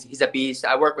cool. He's a beast.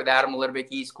 I work with Adam a little bit.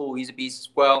 He's cool. He's a beast as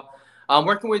well. I'm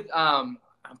working with I'm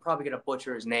probably gonna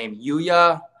butcher his name.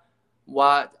 Yuya,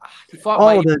 what? He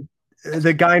fought.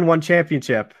 The guy in one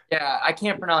championship. Yeah, I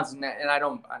can't pronounce his name, and I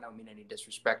don't mean any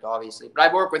disrespect, obviously, but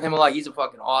I work with him a lot. He's a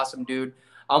fucking awesome dude.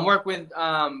 I'm working with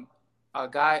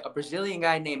a Brazilian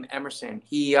guy named Emerson.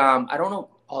 He I don't know,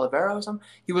 Oliveira or something.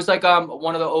 He was like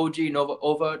one of the OG Nova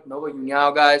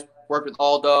União guys. Worked with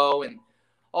Aldo and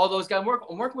all those guys.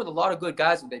 I'm working with a lot of good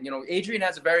guys with it. Adrian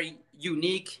has a very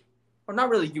unique, or not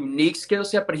really unique skill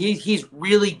set, but he's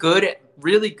really good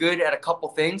at a couple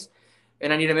things.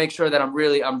 And I need to make sure that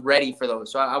I'm ready for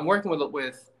those. So I'm working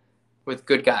with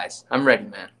good guys. I'm ready,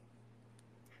 man.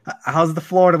 How's the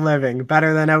Florida living?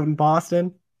 Better than out in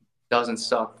Boston? Doesn't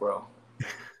suck, bro.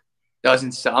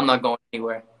 Doesn't suck. I'm not going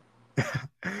anywhere.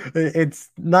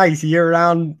 It's nice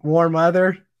year-round warm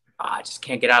weather. I just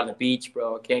can't get out of the beach,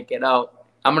 bro. I can't get out.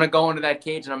 I'm going to go into that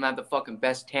cage and I'm going to have the fucking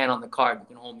best tan on the card. You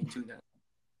can hold me to that.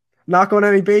 Not going to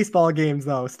any baseball games,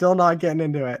 though. Still not getting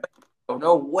into it. Oh,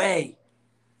 no way.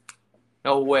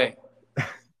 No way.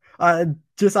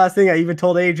 Just last thing, I even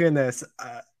told Adrian this.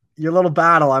 Your little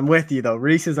battle, I'm with you, though.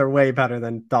 Reese's are way better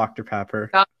than Dr. Pepper.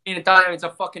 I mean, it's a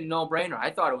fucking no-brainer. I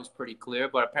thought it was pretty clear,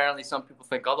 but apparently some people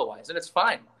think otherwise, and it's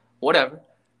fine. Whatever.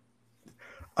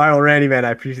 All right, well, Randy, man, I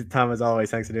appreciate the time as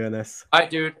always. Thanks for doing this. All right,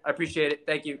 dude. I appreciate it.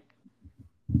 Thank you.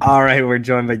 All right, we're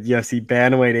joined by UFC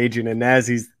bantamweight Adrian Yanez.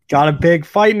 He's got a big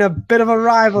fight and a bit of a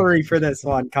rivalry for this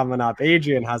one coming up.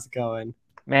 Adrian, how's it going?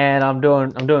 Man, I'm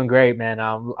doing great, man.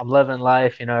 I'm loving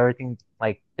life. Everything,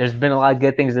 like, there's been a lot of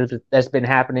good things that's been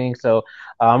happening. So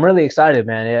I'm really excited,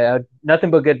 man.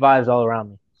 Nothing but good vibes all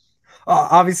around me.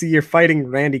 Obviously, you're fighting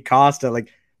Randy Costa.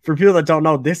 Like, for people that don't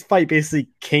know, this fight basically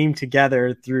came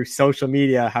together through social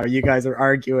media, how you guys are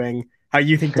arguing, how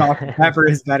you think Dr. Pepper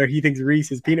is better. He thinks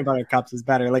Reese's Peanut Butter Cups is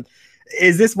better. Like,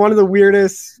 is this one of the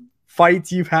weirdest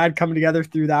fights you've had coming together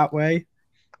through that way?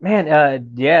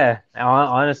 Man, yeah.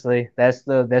 Honestly, that's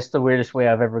the weirdest way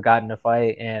I've ever gotten a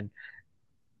fight, and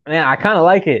man, I kind of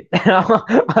like it.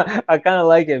 I kind of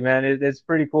like it, man. It's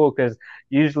pretty cool because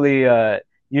usually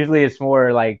it's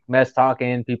more like mess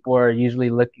talking. People are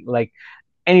usually looking like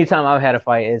anytime I've had a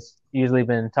fight, it's usually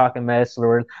been talking mess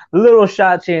or little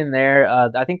shots here and there.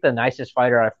 I think the nicest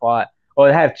fighter I fought, or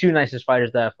I have two nicest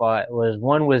fighters that I fought,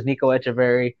 one was Nico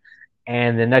Echeverry,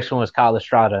 and the next one was Kyle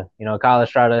Estrada. Kyle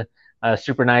Estrada.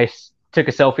 Super nice. Took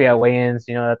a selfie at weigh-ins.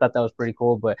 I thought that was pretty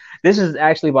cool. But this is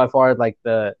actually by far like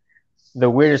the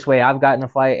weirdest way I've gotten a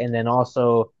fight, and then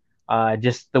also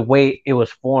just the way it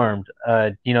was formed.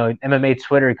 MMA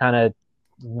Twitter kind of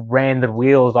ran the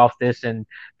wheels off this and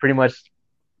pretty much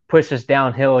pushed us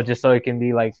downhill just so it can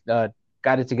be like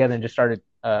got it together and just started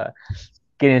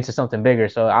getting into something bigger.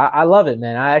 So I love it,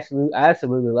 man. I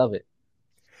absolutely love it.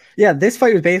 Yeah, this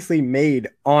fight was basically made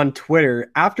on Twitter.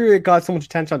 After it got so much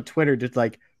attention on Twitter, did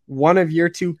like one of your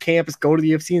two camps go to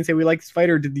the UFC and say we like this fight,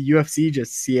 or did the UFC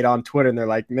just see it on Twitter and they're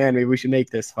like, man, maybe we should make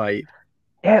this fight?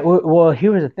 Yeah, well,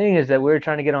 here was the thing is that we were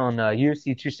trying to get on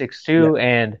UFC 262,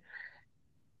 and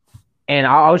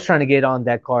I was trying to get on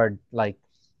that card like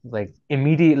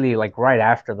immediately, like right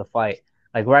after the fight.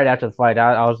 Like right after the fight,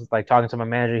 I was like talking to my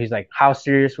manager. He's like, "How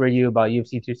serious were you about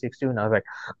UFC 262?" And I was like,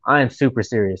 "I am super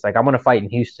serious. Like I want to fight in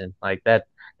Houston. Like that's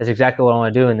exactly what I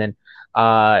want to do." And then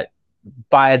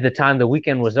by the time the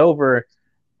weekend was over,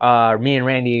 me and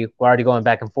Randy were already going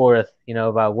back and forth, you know,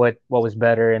 about what was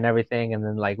better and everything. And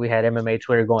then like we had MMA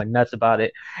Twitter going nuts about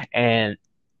it. And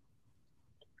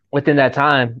within that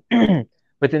time,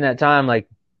 like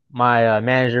my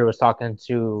manager was talking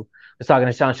to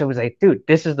Sean. She was like, "Dude,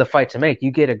 this is the fight to make.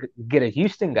 You get a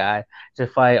Houston guy to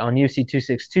fight on UFC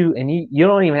 262, and you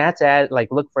don't even have to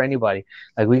look for anybody.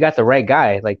 Like we got the right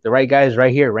guy. Like the right guy is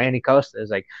right here. Randy Costa is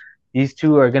like, these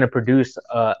two are gonna produce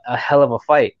a hell of a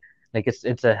fight. Like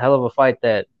it's a hell of a fight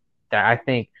that I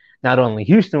think not only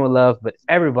Houston would love, but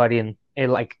everybody and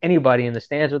like anybody in the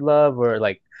stands would love, or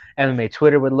like MMA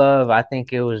Twitter would love. I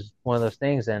think it was one of those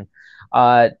things, and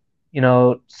you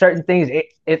know, certain things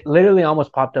it literally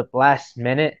almost popped up last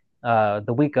minute,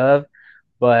 the week of,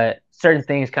 but certain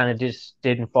things kind of just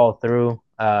didn't fall through.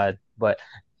 But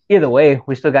either way,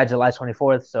 we still got July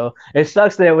 24th, so it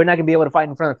sucks that we're not gonna be able to fight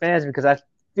in front of fans, because I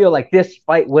feel like this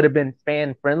fight would have been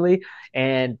fan friendly,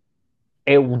 and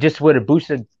it just would have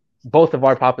boosted both of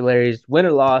our popularities, win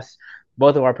or loss,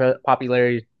 both of our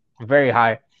popularities very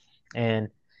high, and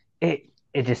it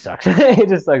just sucks. It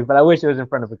just sucks, but I wish it was in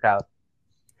front of a crowd.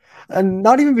 And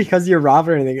not even because you're Rob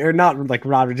or anything, or not like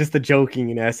Rob, just the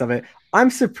jokingness of it. I'm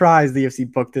surprised the UFC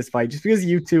booked this fight just because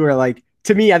you two are like,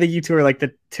 to me, I think you two are like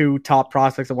the two top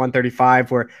prospects of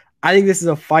 135, where I think this is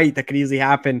a fight that could easily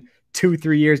happen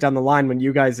 2-3 years down the line when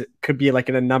you guys could be like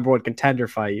in a number one contender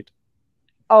fight.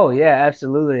 Oh yeah,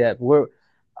 absolutely. We're,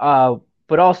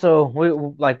 but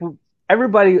also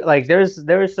everybody, like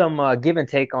there's some give and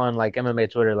take on like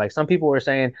MMA Twitter. Like some people were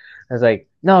saying, it's like,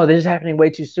 no, this is happening way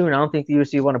too soon. I don't think the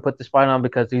UFC want to put this fight on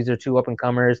because these are two up and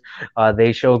comers.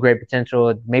 They show great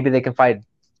potential. Maybe they can fight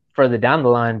further down the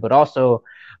line. But also,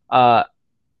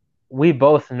 we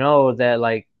both know that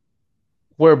like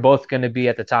we're both going to be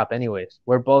at the top anyways.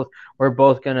 We're both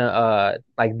going to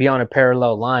like be on a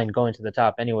parallel line going to the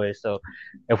top anyways. So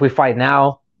if we fight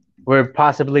now, we're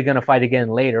possibly going to fight again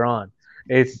later on.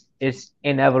 It's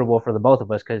inevitable for the both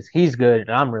of us because he's good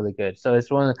and I'm really good. So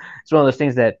it's one of those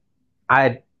things that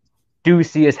I do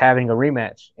see us having a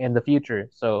rematch in the future.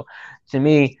 So to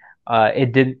me,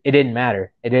 it didn't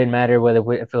matter. It didn't matter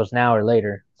if it was now or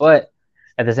later. But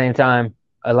at the same time,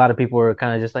 a lot of people were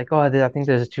kind of just like, oh, I think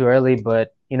this is too early.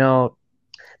 But, you know,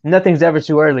 nothing's ever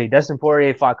too early. Dustin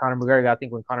Poirier fought Conor McGregor, I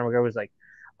think, when Conor McGregor was like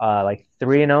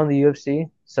 3-0 in the UFC.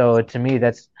 So to me,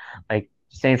 that's like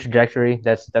same trajectory.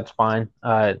 That's fine.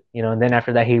 You know, and then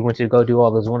after that, he went to go do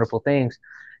all those wonderful things.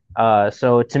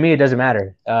 So to me, it doesn't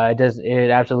matter.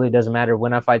 It absolutely doesn't matter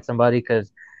when I fight somebody,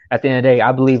 because at the end of the day,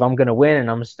 I believe I'm going to win and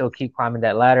I'm going to still keep climbing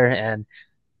that ladder. And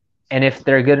if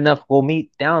they're good enough, we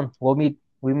meet down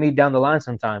the line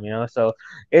sometime, you know? So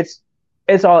it's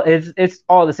all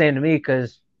the same to me,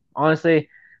 because honestly,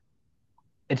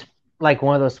 it's like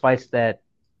one of those fights that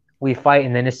we fight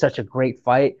and then it's such a great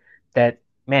fight that,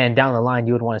 man, down the line,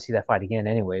 you would want to see that fight again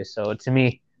anyway. So to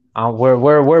me,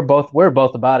 we're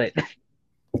both about it.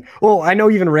 Well, I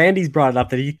know even Randy's brought it up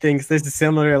that he thinks this is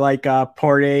similar like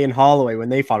Poirier and Holloway when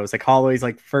they fought. It was like Holloway's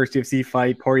like first UFC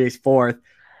fight, Poirier's fourth.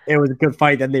 It was a good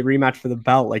fight. Then they rematched for the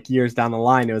belt like years down the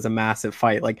line. It was a massive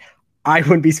fight. Like I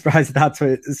wouldn't be surprised if that's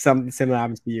what something similar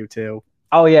happens to you too.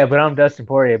 Oh yeah, but I'm Dustin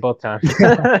Poirier both times.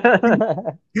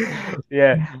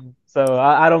 Yeah, so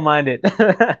I don't mind it.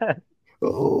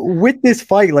 With this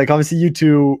fight, like obviously you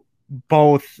two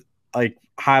both like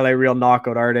highlight reel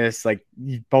knockout artists. Like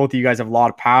both of you guys have a lot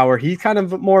of power. He's kind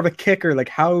of more of a kicker. Like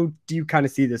how do you kind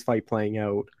of see this fight playing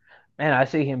out? Man, I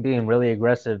see him being really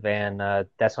aggressive, and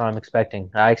that's what I'm expecting.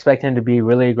 I expect him to be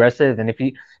really aggressive, and if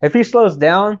he slows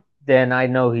down, then I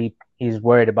know he's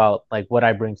worried about like what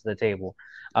I bring to the table.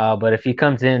 But if he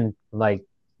comes in like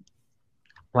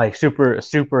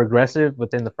super aggressive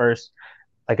within the first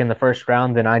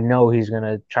round, then I know he's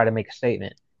gonna try to make a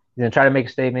statement. He's gonna try to make a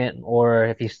statement, or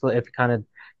if he kind of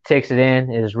takes it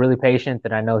in, is really patient,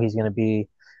 then I know he's gonna be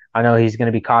I know he's going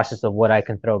to be cautious of what I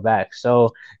can throw back.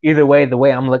 So either way, the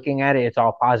way I'm looking at it, it's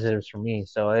all positives for me.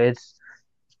 So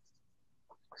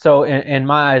in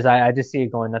my eyes, I just see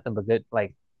it going nothing but good.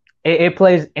 Like it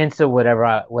plays into whatever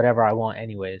I want,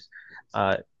 anyways.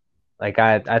 Uh, like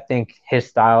I think his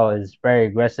style is very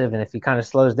aggressive, and if he kind of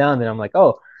slows down, then I'm like,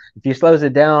 oh, if he slows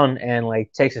it down and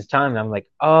like takes his time, I'm like,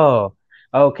 oh,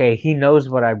 okay, he knows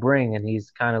what I bring, and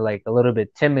he's kind of like a little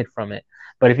bit timid from it.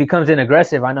 But if he comes in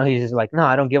aggressive, I know he's just like, no,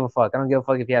 I don't give a fuck. I don't give a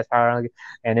fuck if he has power,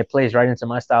 and it plays right into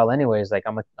my style, anyways. Like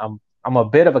I'm a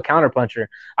bit of a counterpuncher.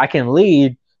 I can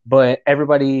lead, but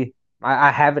everybody,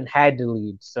 I haven't had to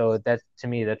lead, so that's to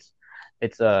me,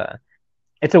 it's a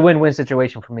it's a win-win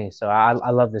situation for me. So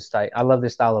I love this fight. I love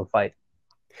this style of fight.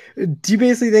 Do you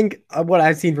basically think what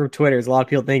I've seen from Twitter is a lot of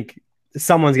people think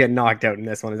someone's getting knocked out in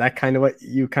this one? Is that kind of what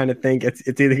you kind of think? It's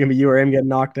either gonna be you or him getting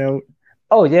knocked out?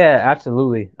 Oh yeah,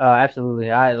 absolutely,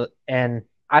 absolutely. I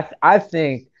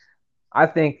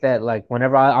think that like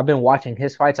whenever I've been watching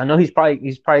his fights, I know he's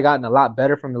probably gotten a lot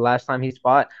better from the last time he's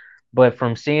fought, but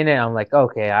from seeing it, I'm like,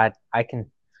 okay, I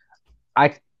can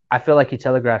I I feel like he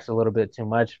telegraphs a little bit too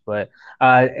much, but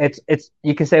it's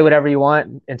you can say whatever you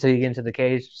want until you get into the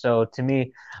cage. So to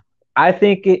me, I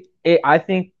think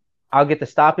I'll get the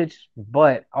stoppage,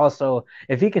 but also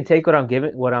if he can take what I'm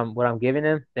giving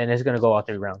him, then it's gonna go all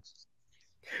 3 rounds.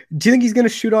 Do you think he's gonna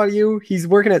shoot on you? He's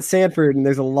working at Sanford, and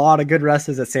there's a lot of good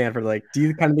wrestlers at Sanford. Like, do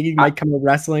you kind of think he I, might come to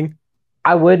wrestling?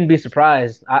 I wouldn't be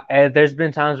surprised. There's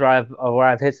been times where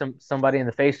I've hit somebody in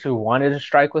the face who wanted to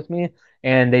strike with me,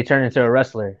 and they turn into a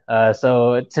wrestler.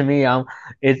 So to me,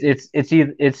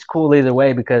 it's cool either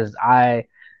way because I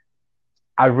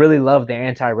really love the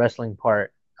anti-wrestling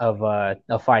part of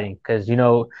fighting because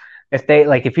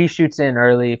if he shoots in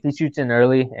early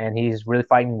and he's really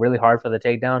fighting really hard for the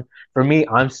takedown. For me,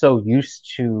 I'm so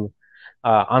used to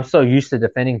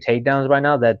defending takedowns right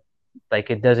now that like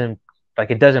it doesn't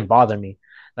bother me.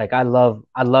 Like I love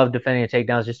defending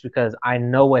takedowns just because I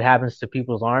know what happens to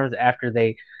people's arms after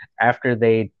they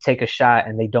take a shot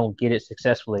and they don't get it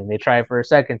successfully and they try it for a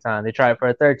second time, they try it for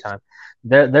a third time.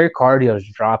 Their cardio is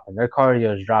dropping. Their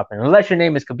cardio is dropping. Unless your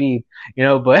name is Khabib,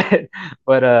 but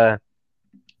but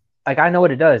like I know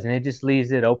what it does, and it just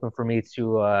leaves it open for me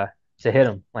to hit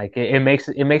him. Like it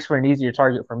makes for an easier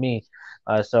target for me.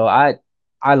 So I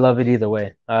love it either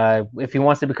way. If he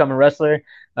wants to become a wrestler,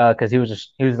 because he was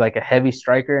like a heavy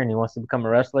striker and he wants to become a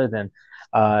wrestler, then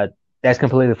that's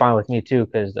completely fine with me too.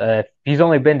 Because if he's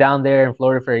only been down there in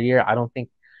Florida for a year, I don't think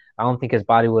his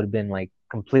body would have been like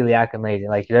completely acclimated.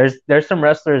 Like there's some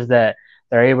wrestlers that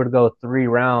they're able to go 3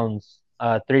 rounds,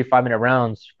 3 5-minute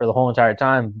rounds for the whole entire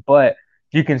time, but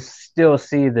you can still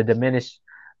see the diminish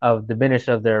of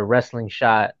their wrestling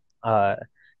shot kind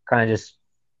of just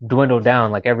dwindle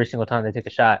down like every single time they take a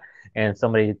shot and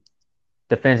somebody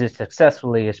defends it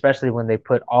successfully, especially when they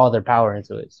put all their power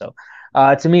into it. So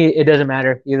to me, it doesn't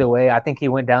matter either way. I think he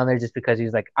went down there just because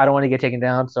he's like, I don't want to get taken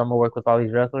down, so I'm gonna work with all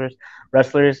these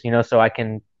wrestlers, so I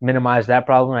can minimize that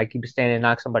problem. I keep standing and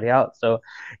knock somebody out. So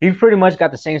he's pretty much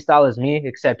got the same style as me,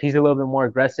 except he's a little bit more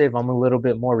aggressive. I'm a little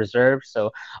bit more reserved.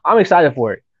 So I'm excited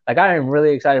for it. Like I am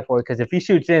really excited for it because if he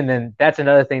shoots in, then that's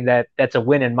another thing that's a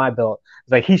win in my belt.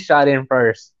 It's like he shot in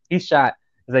first. He shot.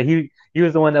 It's like he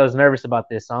was the one that was nervous about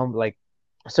this. So I'm like,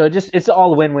 so it's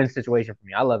all a win-win situation for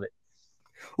me. I love it.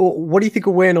 Well, what do you think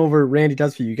a win over Randy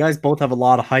does for you? You guys both have a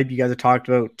lot of hype. You guys have talked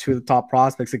about two of the top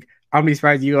prospects. Like, I'm many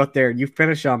surprised you out there? You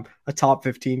finish a top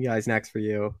 15 guys next for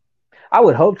you. I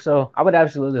would hope so. I would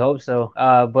absolutely hope so.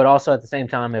 But also at the same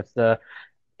time,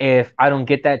 if I don't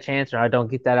get that chance or I don't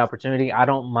get that opportunity, I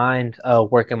don't mind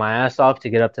working my ass off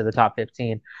to get up to the top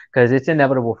 15 because it's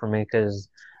inevitable for me. Because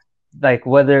like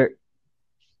whether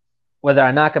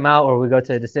I knock him out or we go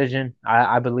to a decision,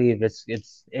 I believe it's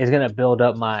gonna build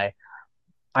up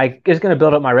it's gonna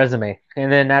build up my resume.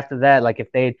 And then after that, like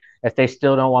if they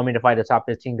still don't want me to fight the top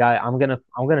 15 guy, I'm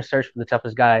gonna search for the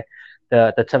toughest guy,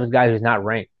 the toughest guy who's not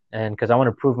ranked. And because I want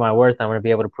to prove my worth, I want to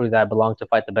be able to prove that I belong to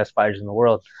fight the best fighters in the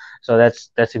world. So that's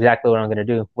exactly what I'm gonna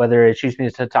do. Whether it shoots me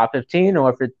to the top 15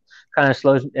 or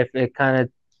if it kind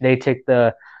of they take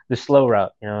the slow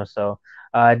route, So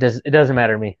it doesn't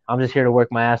matter to me. I'm just here to work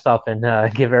my ass off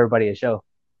and give everybody a show.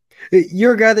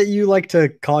 You're a guy that you like to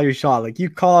call your shot. Like you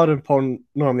call out an opponent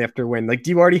normally after a win. Like, do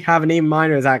you already have a name in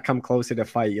mind, or does that come closer to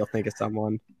fight? You'll think of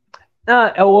someone.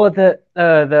 Well,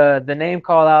 the name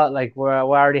call out like where I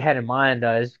already had in mind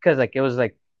is because like it was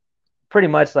like pretty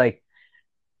much like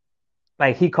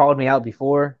he called me out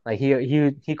before. Like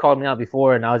he called me out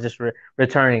before, and I was just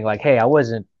returning like, hey, I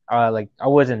wasn't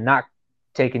not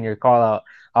taking your call out.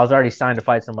 I was already signed to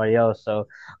fight somebody else. So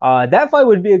that fight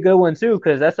would be a good one too,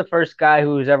 because that's the first guy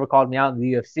who's ever called me out in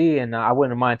the UFC, and I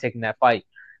wouldn't mind taking that fight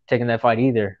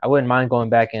either. I wouldn't mind going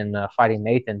back and fighting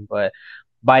Nathan, but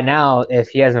by now, if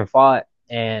he hasn't fought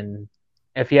and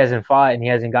he hasn't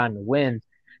gotten a win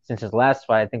since his last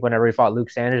fight, I think whenever he fought Luke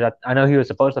Sanders, I know he was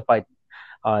supposed to fight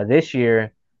this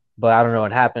year, but I don't know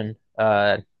what happened.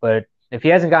 But if he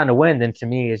hasn't gotten a win, then to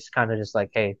me, it's kind of just like,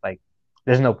 hey, like,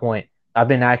 there's no point. I've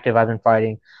been active. I've been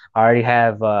fighting. I already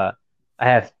have I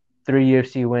have 3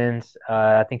 UFC wins.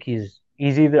 I think he's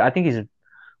 1-0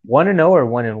 or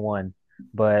 1-1.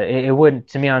 But it wouldn't,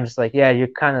 to me, I'm just like, yeah, you're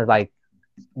kind of like,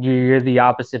 you're the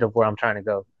opposite of where I'm trying to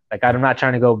go. Like, I'm not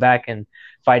trying to go back and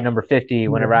fight number 50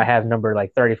 whenever I have number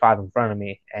like 35 in front of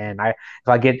me. And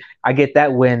if I get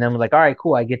that win, I'm like, all right,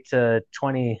 cool. I get to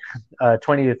 20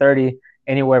 to 30,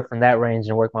 anywhere from that range,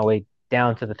 and work my way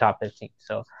down to the top 15.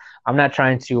 So I'm not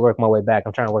trying to work my way back.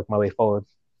 I'm trying to work my way forward.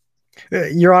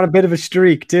 You're on a bit of a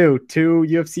streak too. 2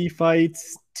 UFC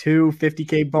fights, 2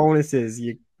 50K bonuses.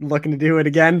 You looking to do it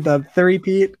again? The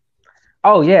three-peat?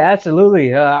 Oh yeah,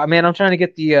 absolutely. Man, I'm trying to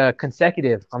get the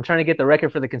consecutive. I'm trying to get the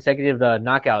record for the consecutive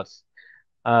knockouts.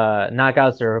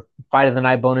 Knockouts or fight of the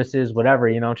night bonuses, whatever.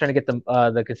 You know, I'm trying to get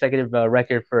the consecutive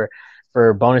record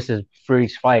for bonuses for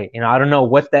each fight. You know, I don't know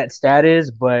what that stat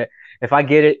is, but if I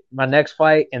get it my next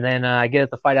fight and then I get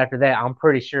it the fight after that, I'm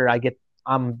pretty sure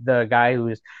I'm the guy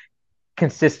who's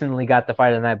consistently got the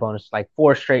fight of the night bonus like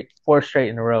 4 straight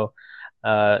in a row.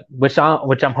 Which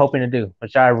I'm hoping to do,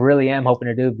 which I really am hoping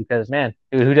to do, because man,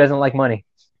 dude, who doesn't like money?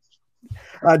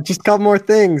 Just a couple more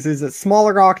things. Is it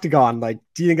smaller octagon? Like,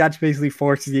 do you think that basically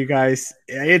forces you guys?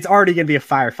 It's already going to be a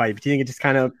firefight, but do you think it just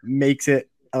kind of makes it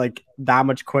like that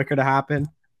much quicker to happen?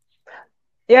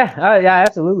 Yeah,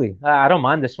 absolutely. I don't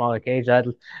mind the smaller cage.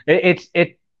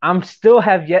 I'm still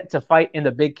have yet to fight in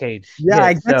the big cage. Yeah,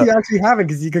 I guess you actually haven't,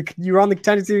 because you were on the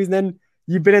contender series and then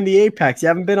you've been in the Apex. You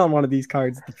haven't been on one of these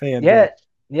cards at the fan.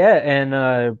 Yeah,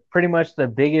 and pretty much the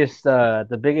biggest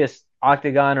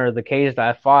octagon or the cage that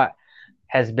I fought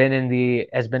has been in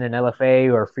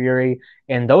LFA or Fury,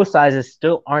 and those sizes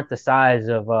still aren't the size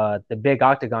of the big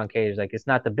octagon cage. Like, it's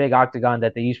not the big octagon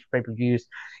that they use for pay-per-views.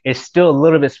 It's still a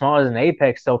little bit smaller than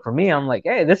Apex. So for me, I'm like,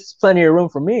 hey, this is plenty of room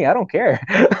for me. I don't care.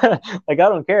 Like, I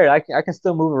don't care. I can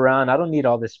still move around. I don't need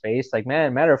all this space. Like,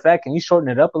 man, matter of fact, can you shorten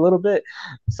it up a little bit?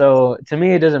 So to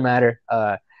me, it doesn't matter.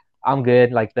 I'm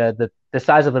good. Like, the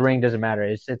size of the ring doesn't matter.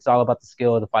 It's all about the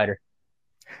skill of the fighter.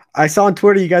 I saw on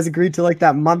Twitter you guys agreed to like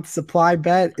that month supply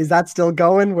bet. Is that still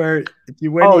going? Where if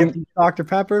you win, you get Dr.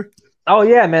 Pepper? Oh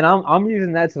yeah, man. I'm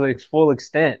using that to its full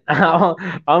extent. I'm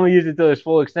gonna use it to its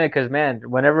full extent, because man,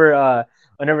 whenever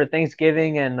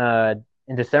Thanksgiving and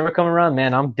in December come around,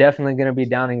 man, I'm definitely gonna be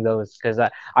downing those, because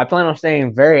I plan on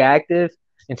staying very active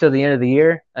until the end of the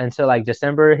year, until like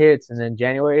December hits and then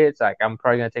January hits. Like, I'm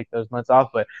probably gonna take those months off,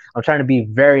 but I'm trying to be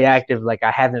very active. Like,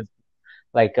 I haven't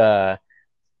like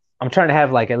I'm trying to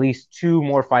have like at least 2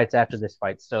 more fights after this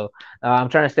fight. So I'm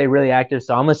trying to stay really active.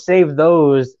 So I'm going to save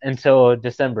those until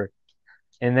December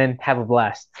and then have a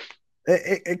blast.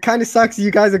 It kind of sucks you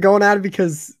guys are going at it,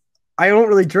 because I don't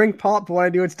really drink pop, but when I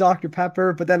do, it's Dr.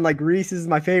 Pepper. But then like Reese's is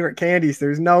my favorite candy, so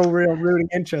there's no real rooting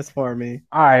interest for me.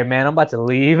 All right, man, I'm about to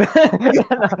leave.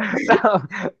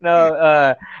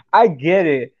 No, I get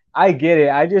it.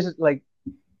 I just like,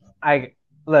 I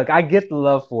get the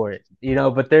love for it, you know,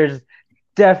 but there's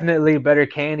definitely better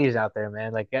candies out there,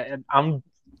 man. Like,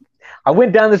 I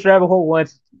went down this rabbit hole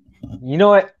once. You know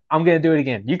what? I'm gonna do it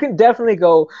again. You can definitely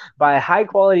go buy high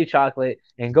quality chocolate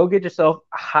and go get yourself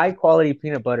high quality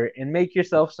peanut butter and make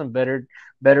yourself some better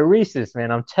Reese's,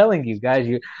 man. I'm telling you guys,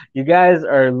 you guys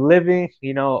are living,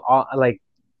 you know, like,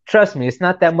 trust me, it's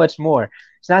not that much more.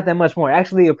 It's not that much more.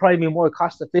 Actually, it'll probably be more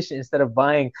cost efficient instead of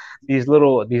buying these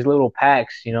little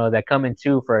packs, you know, that come in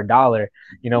 2 for $1.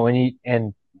 You know,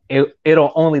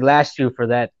 it'll only last you for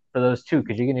those 2,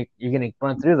 because you're gonna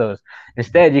run through those.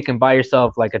 Instead, you can buy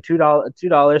yourself like a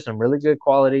 $2, some really good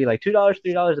quality, like $2,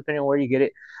 $3, depending on where you get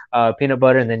it, peanut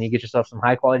butter, and then you get yourself some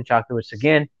high quality chocolate, which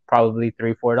again probably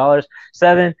 $3, $4,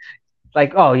 $7.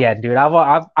 Like, oh yeah, dude,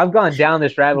 I've gone down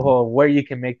this rabbit hole where you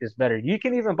can make this better. You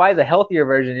can even buy the healthier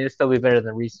version; it'll still be better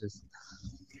than Reese's.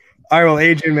 All right, well,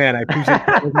 Adrian, man, I appreciate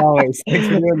it as always. Thanks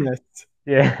for doing this.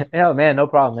 Yeah, man, no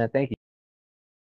problem, man. Thank you.